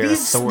their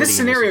authority. This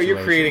scenario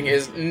you're creating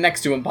is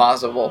next to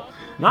impossible.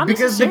 Not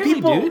because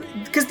dude.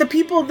 Because the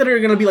people that are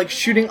going to be like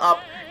shooting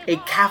up a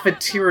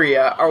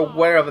cafeteria or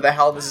wherever the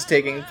hell this is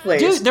taking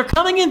place. Dude, they're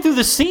coming in through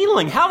the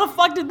ceiling. How the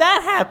fuck did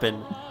that happen?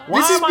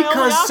 Why this is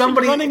because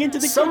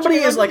somebody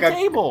is like a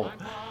table.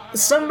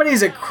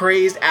 Somebody's a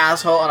crazed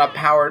asshole on a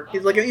power.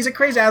 He's a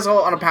crazed asshole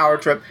on a power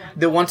trip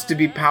that wants to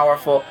be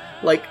powerful.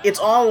 Like, it's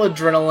all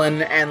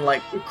adrenaline and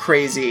like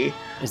crazy.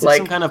 Is it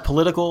some kind of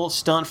political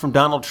stunt from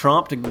Donald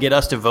Trump to get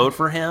us to vote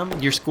for him?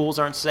 Your schools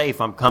aren't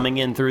safe. I'm coming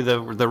in through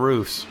the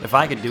roofs. If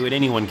I could do it,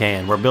 anyone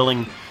can. We're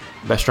building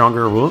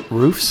stronger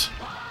roofs.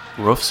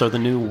 Roofs are the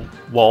new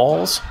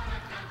walls.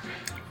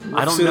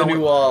 I don't know.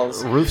 New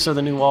walls. Roofs are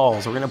the new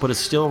walls. We're gonna put a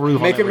steel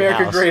roof. Make on every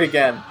America house. great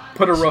again.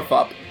 Put a roof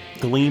up.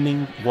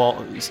 Gleaming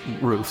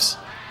roofs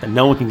that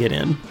no one can get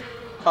in.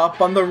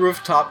 Up on the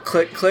rooftop,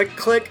 click, click,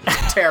 click,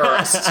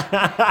 terrorist.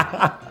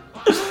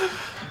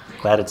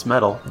 Glad it's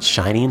metal. It's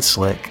shiny and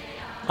slick.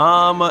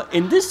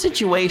 In this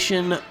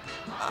situation,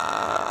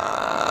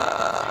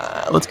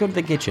 let's go to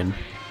the kitchen.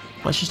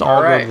 Let's just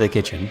all go to the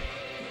kitchen.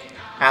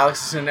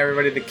 Alex is sending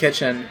everybody to the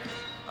kitchen.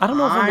 I don't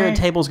know if under a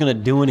table's gonna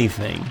do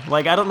anything.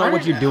 Like, I don't know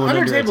what you're doing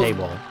under a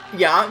table.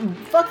 Yeah,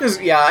 fuck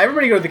this. Yeah,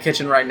 everybody go to the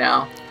kitchen right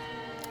now.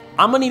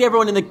 I'm gonna need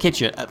everyone in the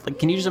kitchen. Like,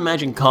 can you just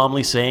imagine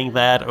calmly saying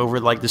that over,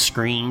 like, the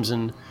screams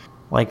and,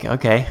 like,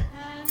 okay.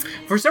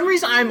 For some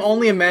reason, I'm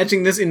only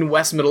imagining this in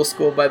West Middle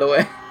School, by the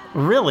way.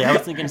 Really? I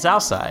was thinking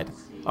Southside.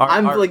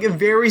 I'm like,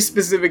 very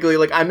specifically,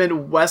 like, I'm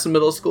in West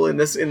Middle School in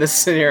this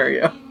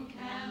scenario.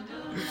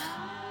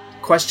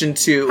 Question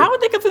 2. How would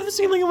they go through the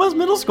ceiling of West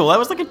Middle School? That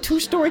was like a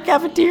 2-story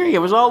cafeteria.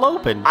 It was all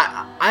open.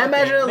 I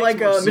imagine it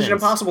like a Mission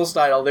Impossible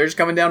style. They're just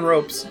coming down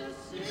ropes.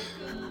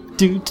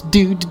 Do.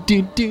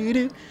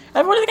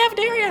 Everyone in the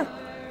cafeteria.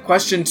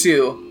 Question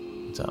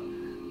 2. What's up?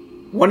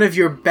 One of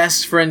your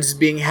best friends is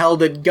being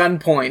held at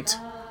gunpoint.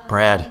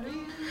 Brad.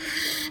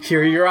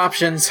 Here are your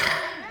options.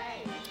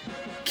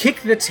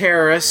 Kick the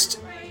terrorist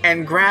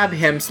and grab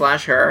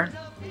him/her.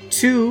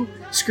 2.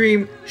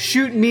 Scream,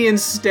 shoot me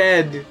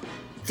instead.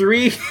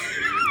 3.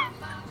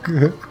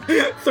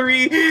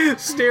 3.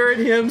 Stare at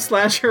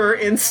him/her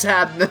in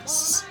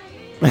sadness.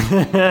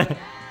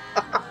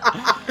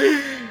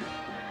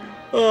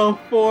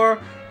 4.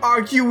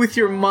 Argue with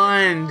your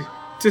mind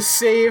to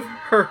save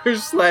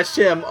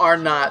her/him or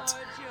not.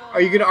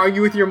 Are you going to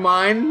argue with your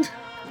mind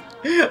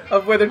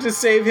of whether to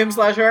save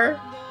him/her?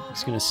 I'm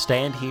just going to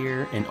stand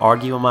here and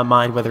argue in my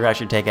mind whether I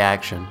should take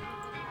action.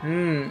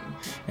 And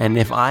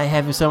if I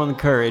have some of the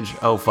courage,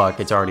 oh fuck,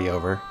 it's already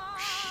over.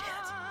 Shit.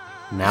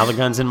 Now the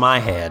gun's in my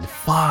head.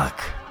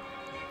 Fuck.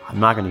 I'm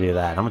not going to do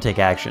that. I'm going to take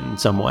action in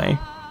some way.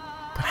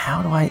 But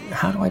how do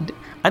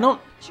I don't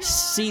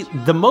see,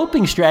 the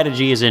moping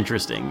strategy is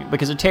interesting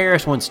because a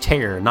terrorist wants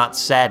terror, not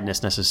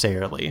sadness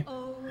necessarily.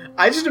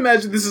 I just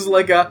imagine this is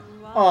like a,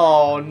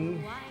 oh,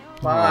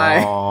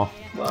 bye. Aww.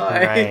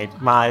 Bye. Right.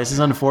 Bye. This is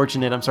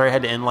unfortunate. I'm sorry I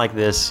had to end like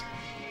this.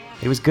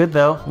 It was good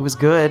though. It was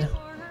good.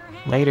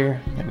 Later.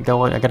 I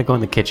gotta go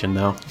in the kitchen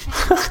though.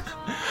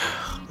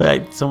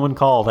 Someone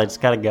called. I just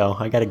gotta go.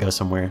 I gotta go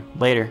somewhere.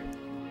 Later.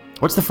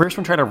 What's the first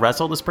one? Try to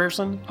wrestle this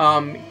person?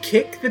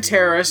 Kick the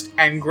terrorist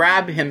and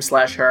grab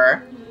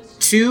him/her.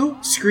 2.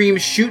 Scream,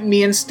 shoot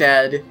me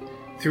instead.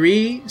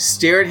 3.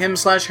 Stare at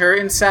him/her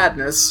in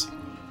sadness.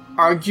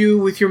 Argue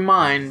with your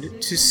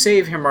mind to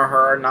save him or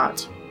her or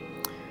not.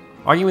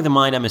 Arguing with the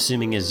mind, I'm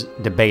assuming, is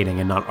debating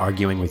and not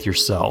arguing with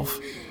yourself.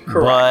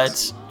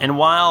 Correct. And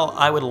while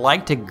I would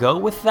like to go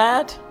with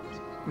that,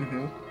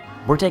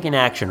 we're taking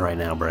action right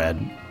now, Brad.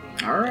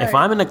 All right. If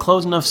I'm in a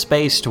close enough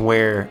space to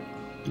where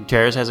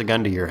terrorist has a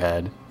gun to your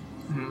head,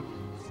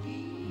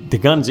 the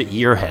gun's at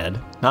your head,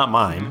 not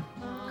mine.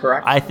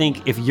 Correct. I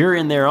think if you're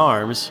in their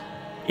arms,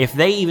 if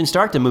they even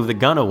start to move the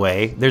gun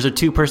away, there's a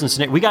 2-person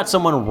scenario. We got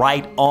someone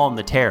right on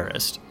the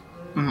terrorist.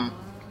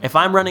 If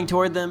I'm running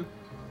toward them,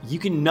 you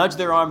can nudge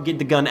their arm, get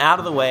the gun out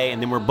of the way,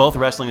 and then we're both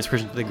wrestling this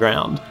person to the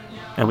ground.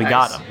 And we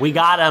got him. We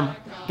got him.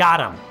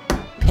 Got him.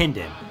 Pinned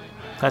him.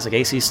 Classic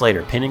AC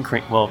Slater. Pin and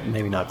cream. Well,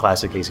 maybe not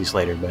classic AC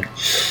Slater, but...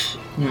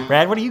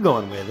 Brad, what are you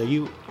going with? Are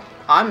you...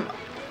 I'm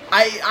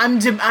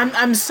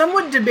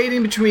somewhat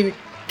debating between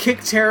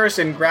kick terrorist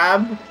and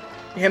grab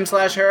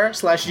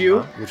him/her/you.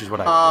 Which is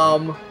what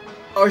I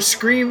or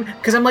scream,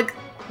 because I'm like,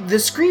 the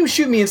scream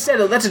shoot me instead,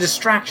 that's a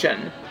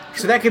distraction.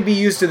 So that could be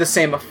used to the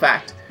same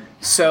effect.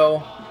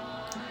 So...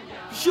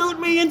 Shoot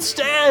me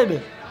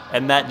instead!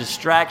 And that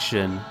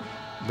distraction,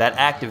 that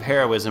act of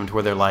heroism to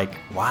where they're like,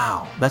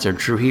 wow, that's a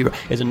true hero,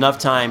 is enough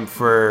time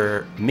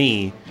for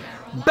me,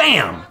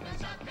 bam!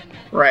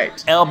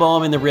 Right. Elbow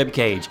him in the rib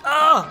cage.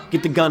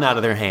 Get the gun out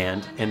of their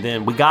hand, and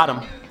then we got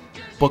him.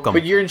 Book him.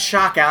 But you're in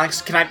shock,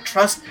 Alex. Can I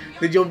trust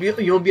that you'll be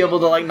able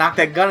to like knock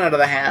that gun out of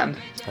the hand?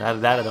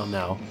 That I don't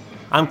know.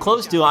 I'm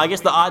close to. I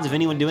guess the odds of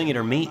anyone doing it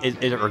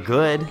are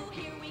good.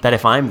 That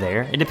if I'm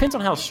there, it depends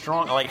on how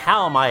strong. Like,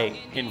 how am I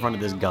in front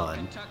of this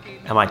gun?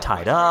 Am I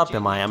tied up?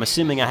 I'm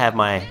assuming I have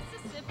my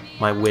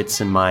wits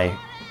and my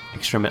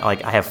extremity.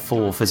 Like, I have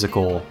full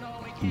physical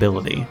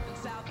ability.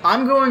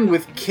 I'm going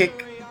with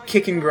kick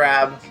and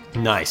grab.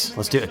 Nice.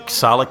 Let's do a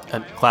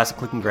classic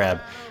click and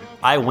grab.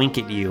 I wink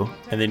at you,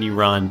 and then you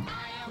run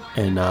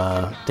and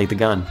take the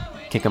gun,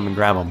 kick them and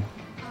grab them.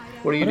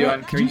 What are you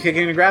doing? Are you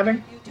kicking and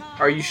grabbing?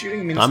 Are you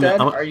shooting instead?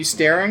 Are you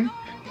staring?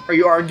 Are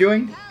you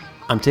arguing?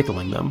 I'm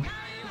tickling them.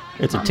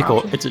 It's a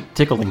tickle. It's a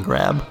tickling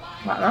grab.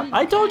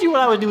 I told you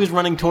what I would do is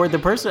running toward the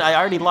person. I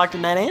already locked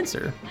in that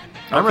answer.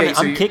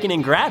 I'm kicking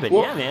and grabbing.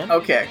 Well, yeah, man.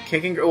 Okay,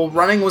 kicking. Well,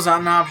 running was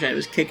not an option. It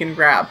was kick and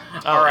grab.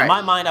 All right. In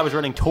my mind, I was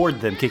running toward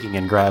them, kicking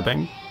and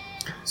grabbing.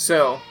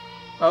 So,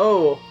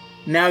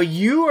 now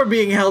you are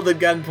being held at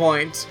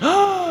gunpoint.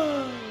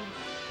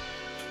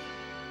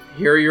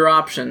 Here are your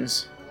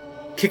options.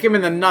 Kick him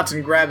in the nuts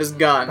and grab his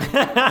gun.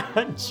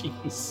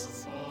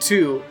 Jeez.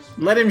 2.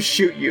 Let him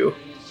shoot you.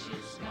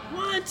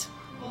 What?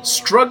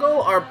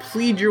 Struggle or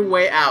plead your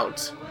way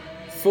out.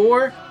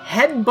 4.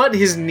 Headbutt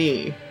his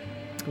knee.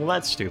 Well,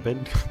 that's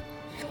stupid.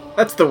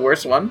 That's the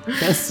worst one.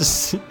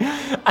 That's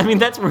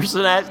worse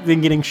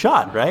than getting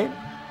shot, right?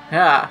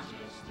 Yeah.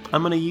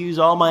 I'm going to use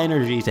all my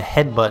energy to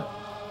headbutt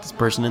this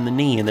person in the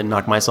knee and then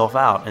knock myself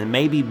out. And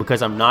maybe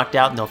because I'm knocked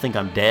out and they'll think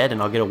I'm dead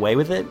and I'll get away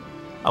with it,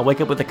 I'll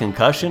wake up with a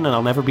concussion and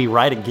I'll never be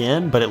right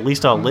again, but at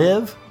least I'll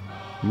live?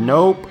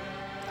 Nope.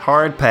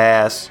 Hard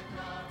pass.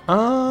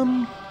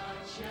 I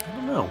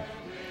don't know.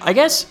 I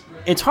guess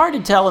it's hard to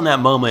tell in that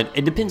moment.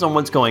 It depends on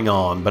what's going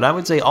on, but I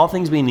would say all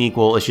things being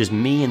equal, it's just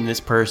me and this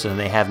person and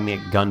they have me at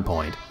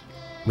gunpoint.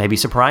 Maybe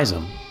surprise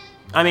them.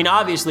 I mean,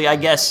 obviously, I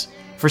guess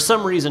For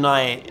some reason,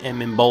 I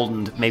am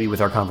emboldened, maybe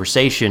with our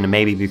conversation, and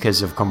maybe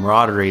because of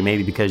camaraderie,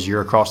 maybe because you're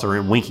across the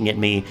room winking at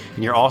me,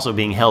 and you're also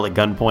being held at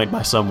gunpoint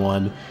by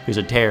someone who's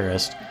a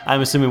terrorist.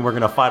 I'm assuming we're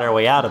going to fight our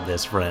way out of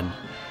this, friend.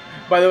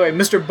 By the way,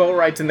 Mr.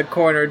 Boatwright's in the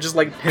corner, just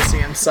like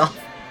pissing himself,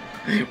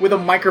 with a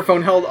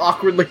microphone held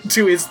awkwardly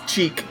to his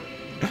cheek.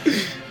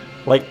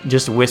 Like,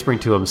 just whispering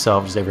to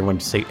himself, just everyone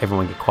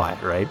get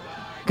quiet, right?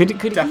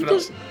 Could he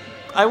just...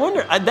 I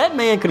wonder, that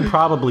man could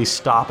probably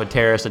stop a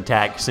terrorist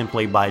attack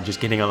simply by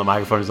just getting on the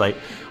microphone. He's like,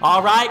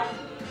 all right,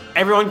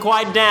 everyone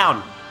quiet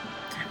down.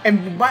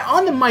 And by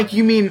on the mic,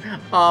 you mean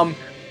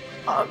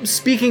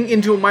speaking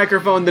into a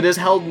microphone that is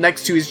held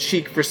next to his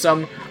cheek for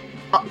some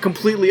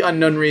completely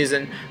unknown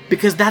reason.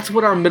 Because that's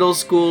what our middle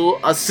school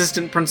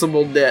assistant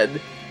principal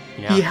did.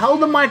 Yeah. He held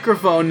the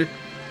microphone,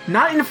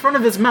 not in front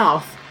of his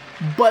mouth,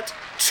 but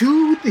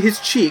to his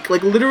cheek,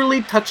 like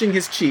literally touching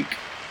his cheek.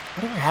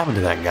 Whatever happened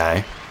to that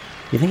guy?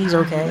 You think he's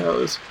okay? Who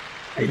knows?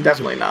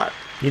 Definitely not.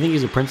 You think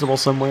he's a principal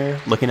somewhere,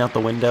 looking out the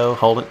window,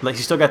 holding... Like,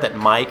 he's still got that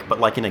mic, but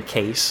like in a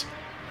case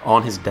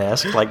on his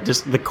desk, like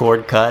just the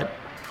cord cut?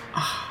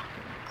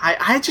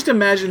 I just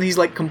imagine he's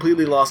like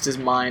completely lost his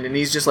mind, and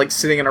he's just like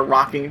sitting in a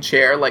rocking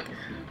chair, like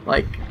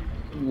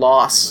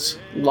lost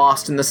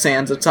in the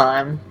sands of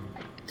time.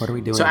 What are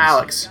we doing? So,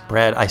 Alex.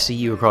 Brad, I see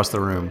you across the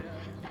room.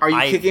 Are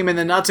you kicking him in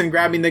the nuts and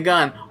grabbing the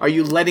gun? Are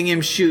you letting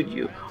him shoot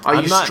you? Are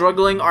you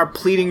struggling or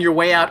pleading your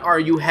way out? Or are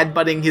you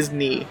headbutting his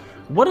knee?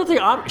 What are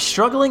the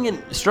struggling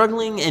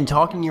and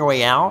talking your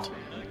way out?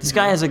 This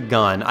guy has a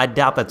gun. I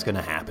doubt that's going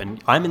to happen.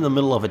 I'm in the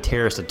middle of a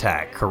terrorist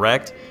attack,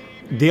 correct?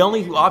 The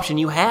only option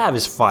you have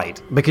is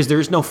fight, because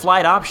there's no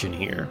flight option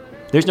here.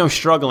 There's no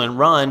struggle and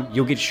run.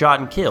 You'll get shot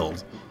and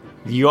killed.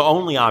 Your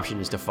only option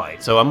is to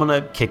fight. So I'm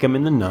going to kick him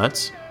in the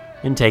nuts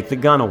and take the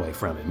gun away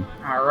from him.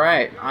 All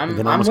right, I'm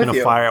just going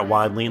to fire it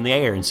wildly in the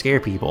air and scare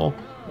people.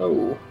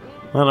 Oh.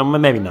 Well,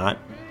 maybe not.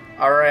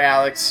 All right,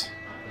 Alex.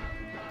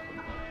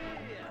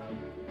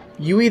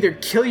 You either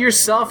kill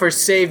yourself or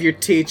save your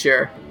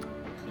teacher.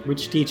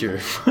 Which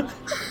teacher?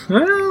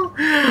 Well,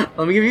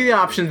 let me give you the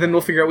options, then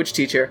we'll figure out which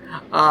teacher.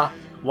 Go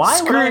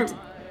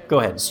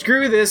ahead.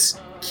 Screw this.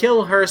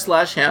 Kill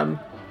her/him.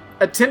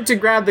 Attempt to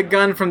grab the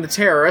gun from the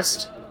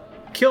terrorist.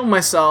 Kill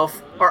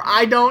myself. Or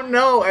I don't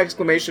know! !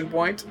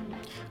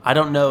 I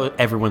don't know.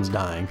 Everyone's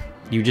dying.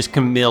 You just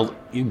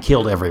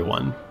killed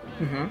everyone.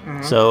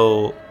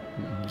 So,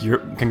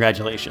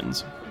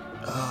 congratulations.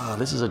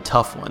 This is a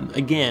tough one.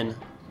 Again,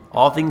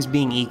 all things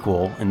being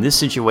equal, in this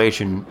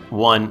situation,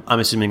 one, I'm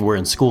assuming we're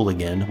in school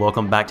again.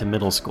 Welcome back to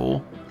middle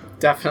school.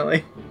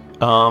 Definitely.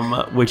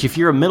 Which, if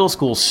you're a middle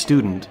school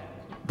student,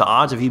 the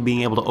odds of you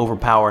being able to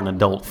overpower an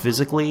adult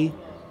physically,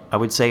 I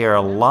would say, are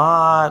a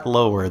lot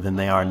lower than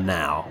they are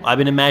now. I've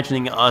been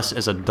imagining us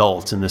as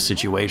adults in this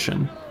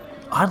situation.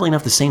 Oddly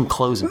enough, the same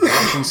clothes and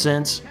fashion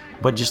sense,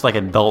 but just like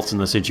adults in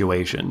the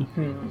situation.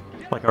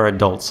 Like our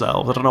adult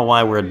selves. I don't know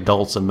why we're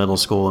adults in middle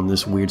school in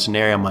this weird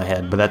scenario in my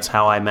head, but that's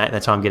how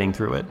I'm getting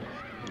through it.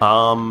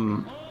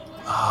 Wrong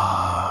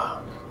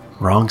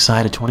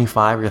side of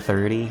 25 or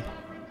 30.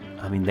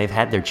 I mean, they've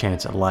had their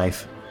chance at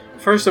life.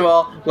 First of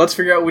all, let's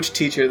figure out which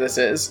teacher this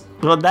is.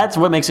 Well, that's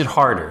what makes it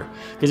harder.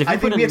 Because if you I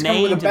think we have to come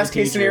up with a best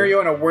case scenario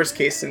and a worst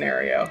case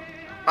scenario.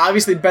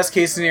 Obviously, best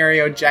case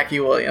scenario,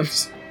 Jackie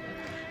Williams.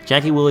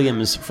 Jackie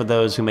Williams, for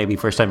those who may be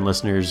first-time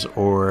listeners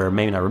or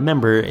maybe not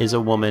remember, is a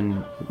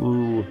woman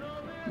who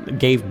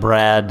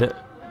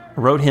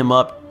wrote him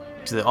up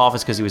to the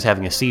office because he was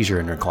having a seizure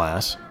in her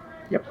class.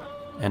 Yep.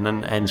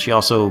 And she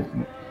also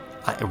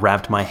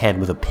wrapped my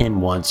head with a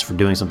pin once for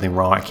doing something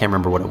wrong. I can't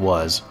remember what it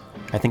was.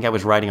 I think I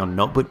was writing on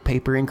notebook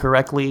paper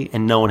incorrectly,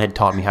 and no one had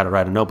taught me how to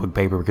write a notebook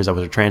paper because I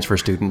was a transfer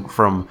student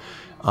from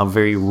a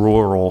very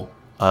rural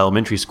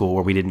elementary school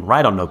where we didn't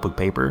write on notebook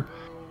paper,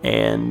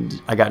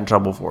 and I got in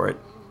trouble for it.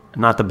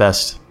 Not the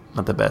best.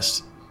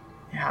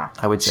 Yeah.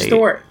 I would say.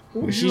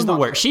 She's the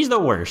worst. She's the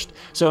worst.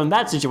 So in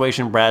that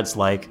situation, Brad's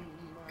like...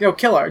 Yo,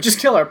 kill her. Just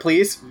kill her,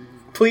 please.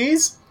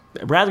 Please?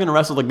 Brad's going to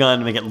wrestle the gun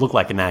to make it look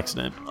like an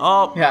accident.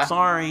 Oh, yeah.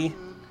 Sorry.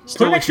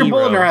 Still put an extra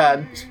bullet in her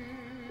head.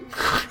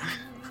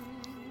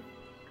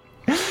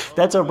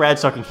 That's how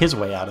Brad's talking his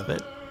way out of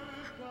it.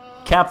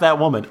 Cap that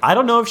woman. I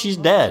don't know if she's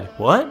dead.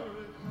 What?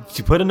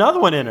 She put another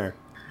one in her.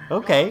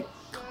 Okay.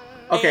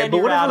 Okay,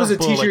 but what if it was a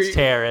teacher...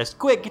 terrorist.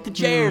 Quick, get the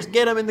chairs.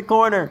 Get them in the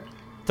corner.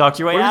 Talk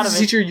your way out of it. What is a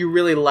teacher you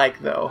really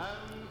like, though?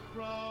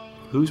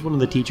 Who's one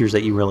of the teachers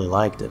that you really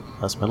liked at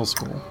us middle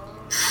school?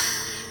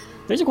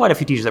 There's quite a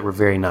few teachers that were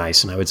very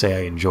nice, and I would say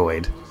I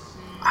enjoyed.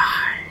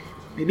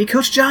 Maybe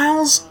Coach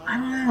Giles? I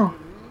don't know.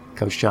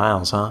 Coach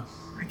Giles, huh?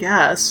 I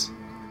guess.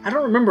 I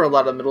don't remember a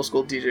lot of middle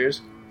school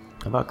teachers.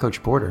 How about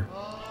Coach Porter?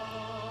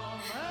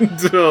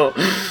 No.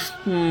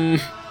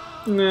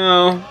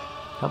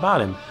 How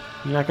about him?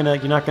 You're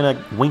not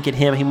gonna wink at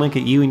him, he wink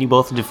at you, and you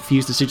both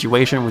diffuse the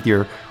situation with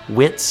your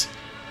wits?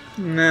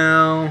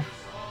 No.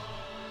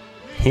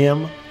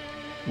 Him,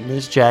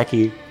 Miss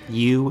Jackie,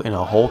 you, and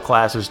a whole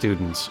class of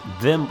students,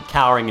 them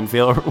cowering in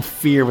fear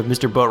with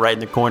Mr. Boatwright in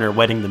the corner,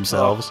 wetting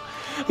themselves.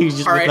 He's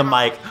just with the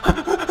mic.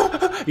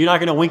 You're not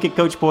gonna wink at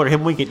Coach Porter,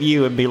 him wink at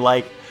you, and be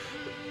like,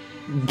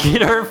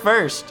 Get her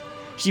first.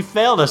 She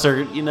failed us,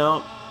 or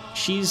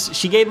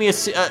she gave me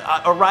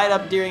a ride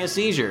up during a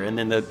seizure, and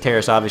then the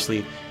terrorist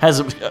obviously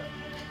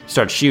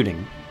starts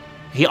shooting.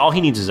 All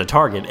he needs is a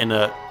target and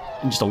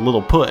just a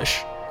little push,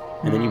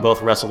 and then you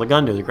both wrestle the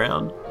gun to the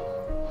ground.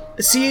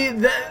 See,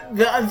 the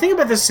thing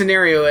about this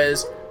scenario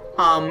is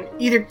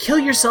either kill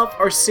yourself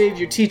or save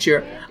your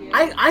teacher.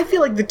 I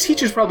feel like the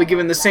teacher's probably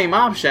given the same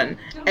option,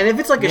 and if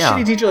it's like a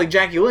shitty teacher like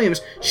Jackie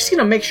Williams, she's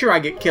gonna make sure I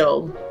get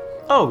killed.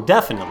 Oh,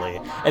 definitely.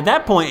 At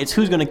that point, it's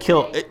who's going to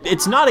kill.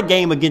 It's not a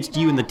game against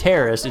you and the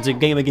terrorist. It's a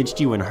game against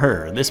you and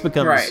her. This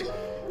becomes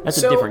that's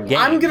a different game.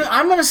 I'm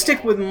gonna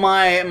stick with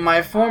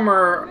my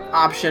former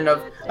option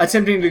of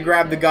attempting to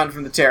grab the gun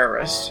from the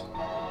terrorist.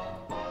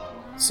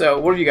 So,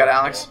 what have you got,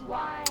 Alex?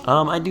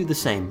 I do the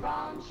same.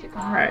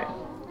 All right.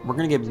 We're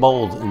gonna get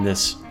bold in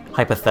this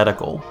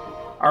hypothetical.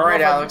 All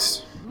right,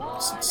 Alex.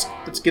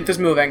 Let's get this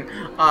moving.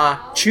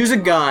 Choose a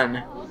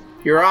gun.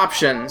 Your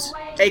options: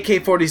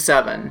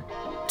 AK-47.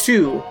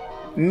 2.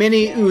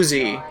 Mini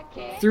Uzi.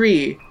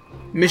 3.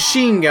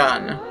 Machine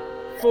gun.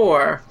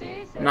 4.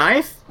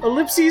 Knife?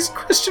 Ellipses?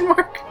 Question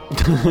mark?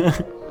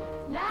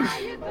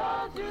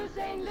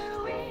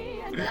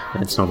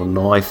 That's not a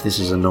knife. This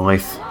is a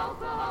knife.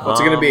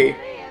 What's it gonna be?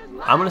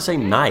 I'm gonna say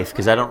knife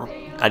because I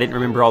didn't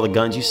remember all the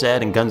guns you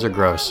said, and guns are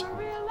gross.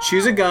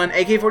 Choose a gun: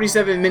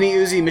 AK-47, Mini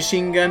Uzi,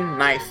 machine gun,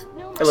 knife.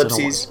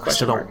 Ellipses?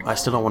 Question mark. I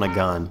still don't want a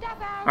gun.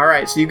 All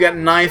right, so you got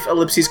knife.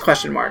 Ellipses?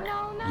 Question mark.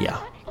 Yeah.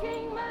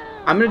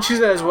 I'm gonna choose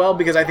that as well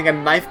because I think a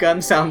knife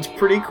gun sounds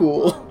pretty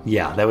cool.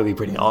 Yeah, that would be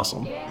pretty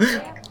awesome.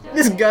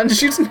 This gun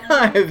shoots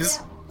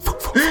knives.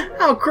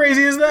 How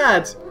crazy is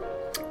that?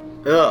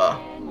 Ugh.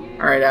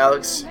 Alright,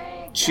 Alex.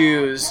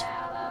 Choose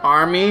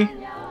Army,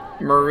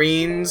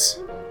 Marines,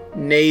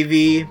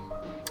 Navy,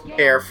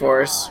 Air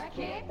Force.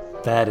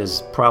 That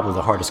is probably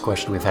the hardest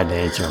question we've had to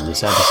answer on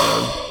this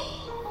episode.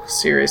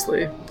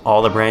 Seriously.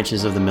 All the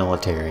branches of the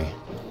military.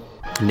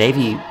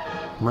 Navy,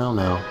 well,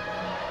 no.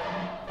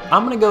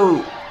 I'm gonna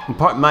go.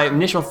 My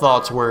initial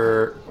thoughts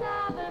were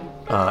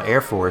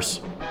Air Force,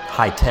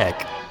 high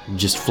tech,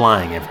 just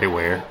flying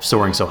everywhere,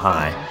 soaring so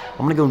high.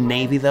 I'm gonna go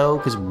Navy though,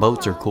 because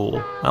boats are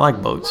cool. I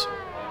like boats.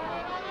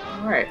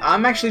 Alright,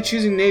 I'm actually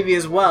choosing Navy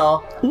as well.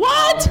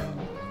 What?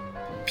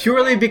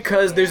 Purely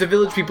because there's a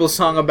Village People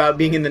song about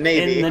being in the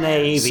Navy. In the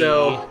Navy.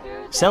 So,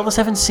 sail the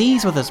 7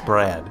 seas with us,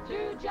 Brad.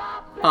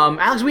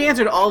 Alex, we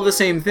answered all the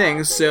same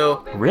things,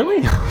 so...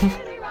 Really?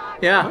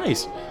 Yeah.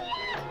 Nice.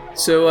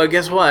 So,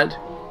 guess what?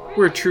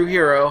 We're a true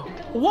hero.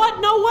 What?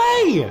 No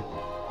way!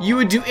 You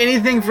would do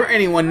anything for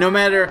anyone, no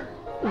matter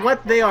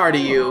what they are to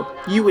you.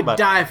 You would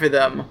die for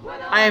them.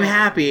 I am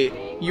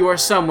happy you are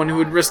someone who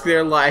would risk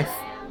their life.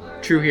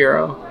 True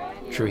hero.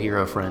 True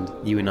hero, friend.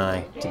 You and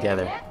I,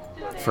 together.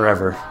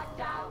 Forever.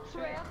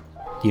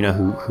 You know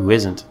who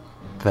isn't,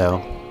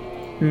 though?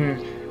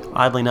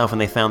 Oddly enough, when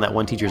they found that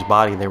one teacher's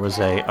body, there was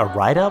a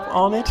write-up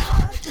on it.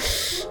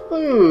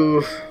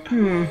 Ooh.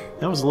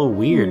 That was a little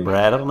weird,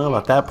 Brad. I don't know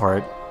about that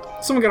part.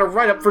 Someone got a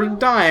write-up for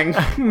dying.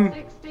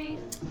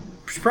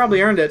 She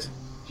probably earned it.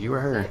 You or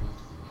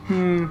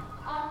her.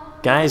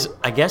 Guys,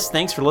 I guess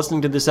thanks for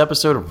listening to this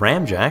episode of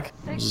Ramjack.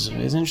 It's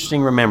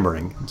interesting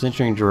remembering. It's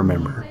interesting to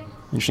remember.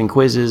 Interesting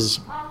quizzes,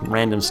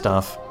 random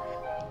stuff.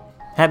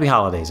 Happy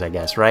holidays, I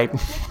guess, right?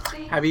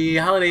 Happy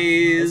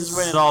holidays. This is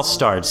when it all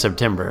starts,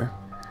 September.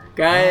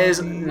 Guys,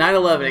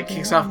 9/11, it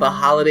kicks off the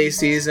holiday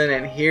season,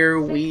 and here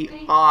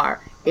we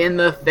are, in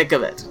the thick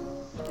of it.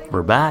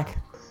 We're back.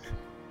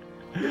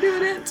 We're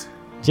doing it.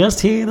 Just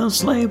hear those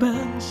sleigh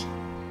bells.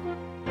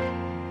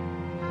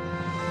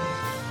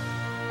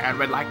 And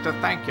we'd like to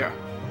thank you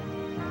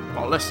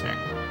for listening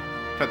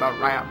to the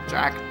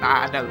Ramjack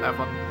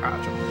 9/11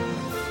 Project.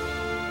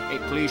 A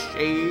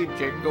cliched,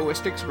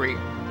 jingoistic scream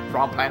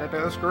from Planet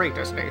Earth's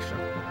greatest nation,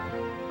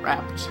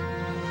 wrapped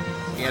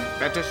in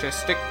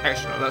fetishistic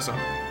nationalism,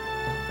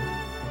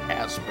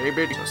 as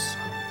baby Jesus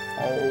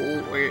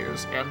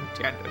always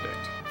intended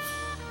it.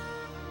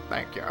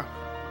 Thank you,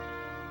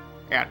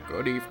 and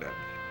good evening.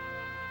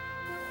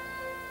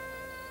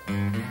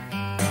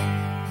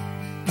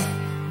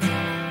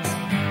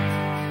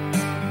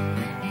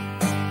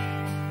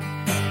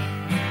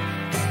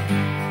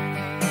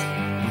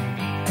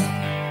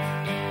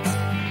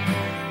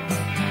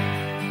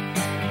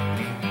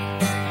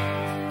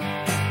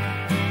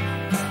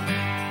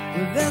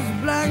 There's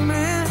a black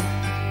man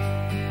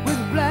with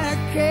a black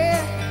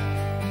cat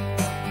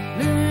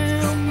living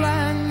in a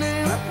black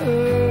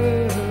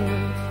neighborhood.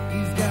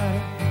 He's got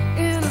an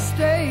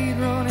interstate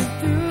running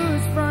through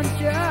his front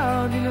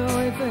yard. You know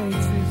he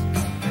thinks he's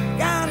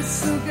got it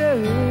so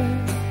good.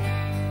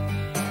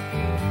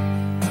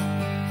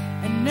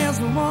 And there's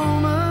a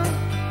woman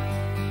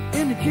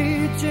in the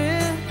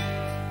kitchen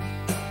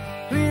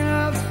cleaning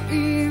up the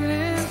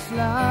evening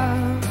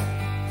slide.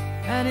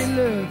 And he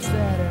looks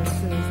at her and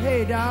says,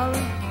 hey,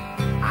 darling,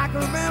 I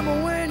can remember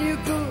when you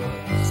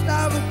could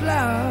stop a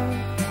cloud.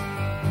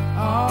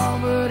 Oh,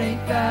 but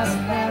ain't that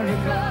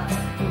America?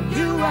 For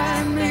you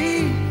and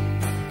me,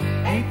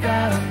 ain't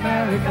that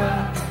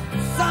America?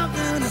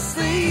 Something to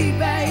see,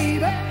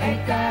 baby,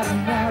 ain't that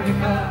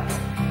America?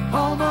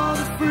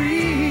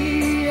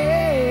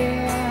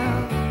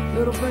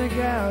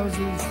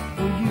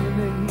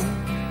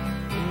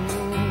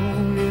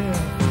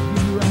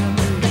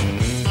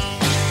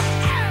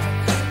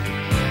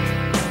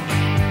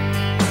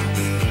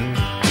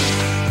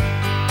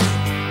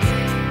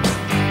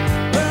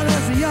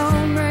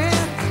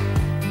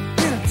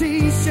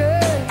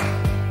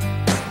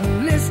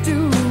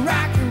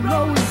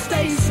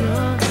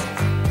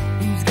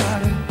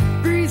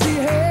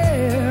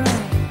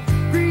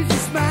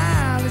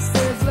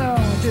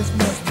 this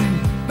must be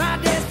my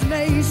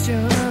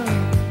destination.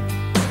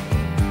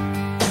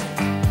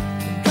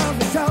 Cause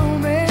they told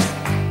me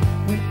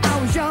when I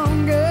was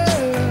younger,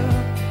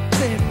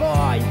 said,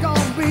 boy, you're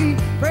gonna be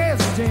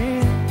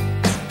president.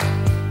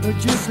 But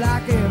just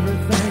like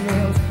everything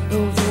else,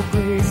 those old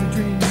crazy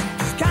dreams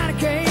just kinda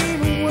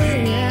came away.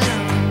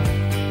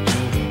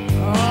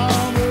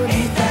 Oh, but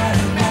ain't that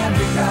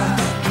America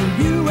for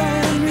you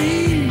and me?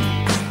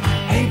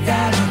 Ain't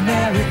that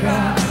America?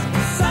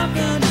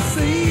 Something to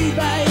see,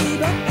 baby.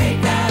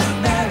 Ain't that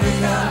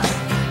America?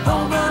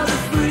 Home of the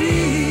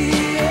free,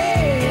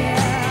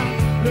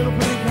 yeah. Little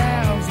pink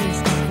houses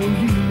for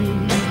you.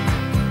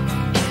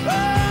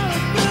 Oh,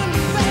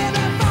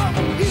 baby,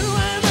 for you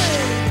and me.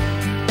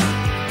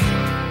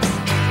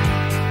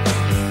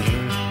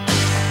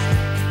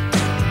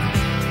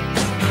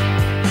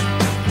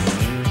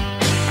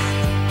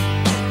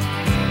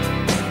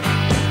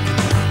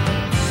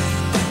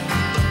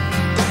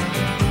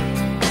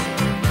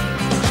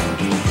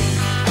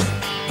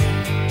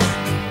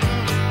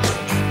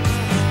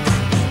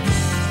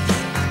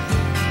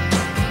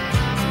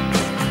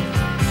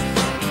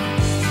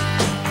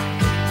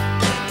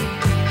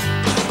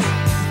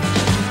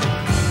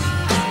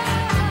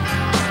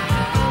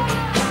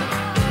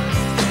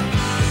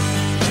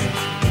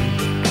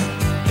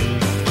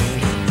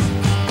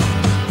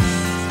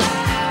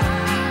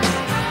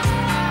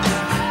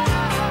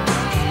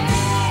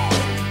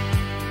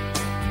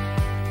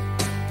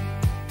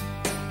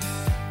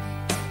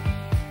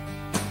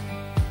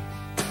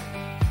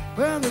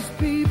 Well, there's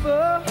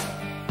people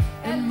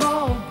and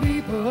more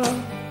people.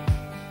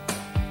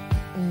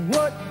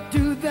 What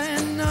do they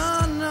know?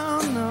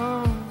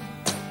 No.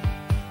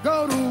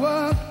 Go to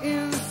work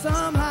in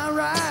some high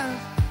rise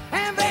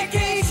and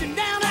vacation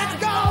down at the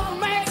Gulf of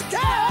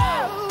Mexico.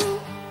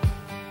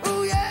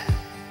 Oh, yeah.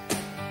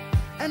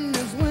 And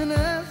there's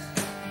winners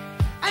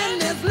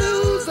and there's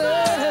losers.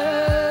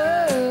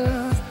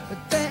 But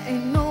that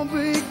ain't no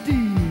big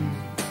deal.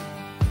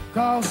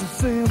 Cause the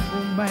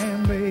simple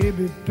man,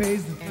 baby,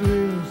 pays the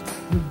thrills,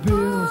 the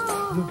bills,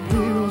 the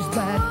bills.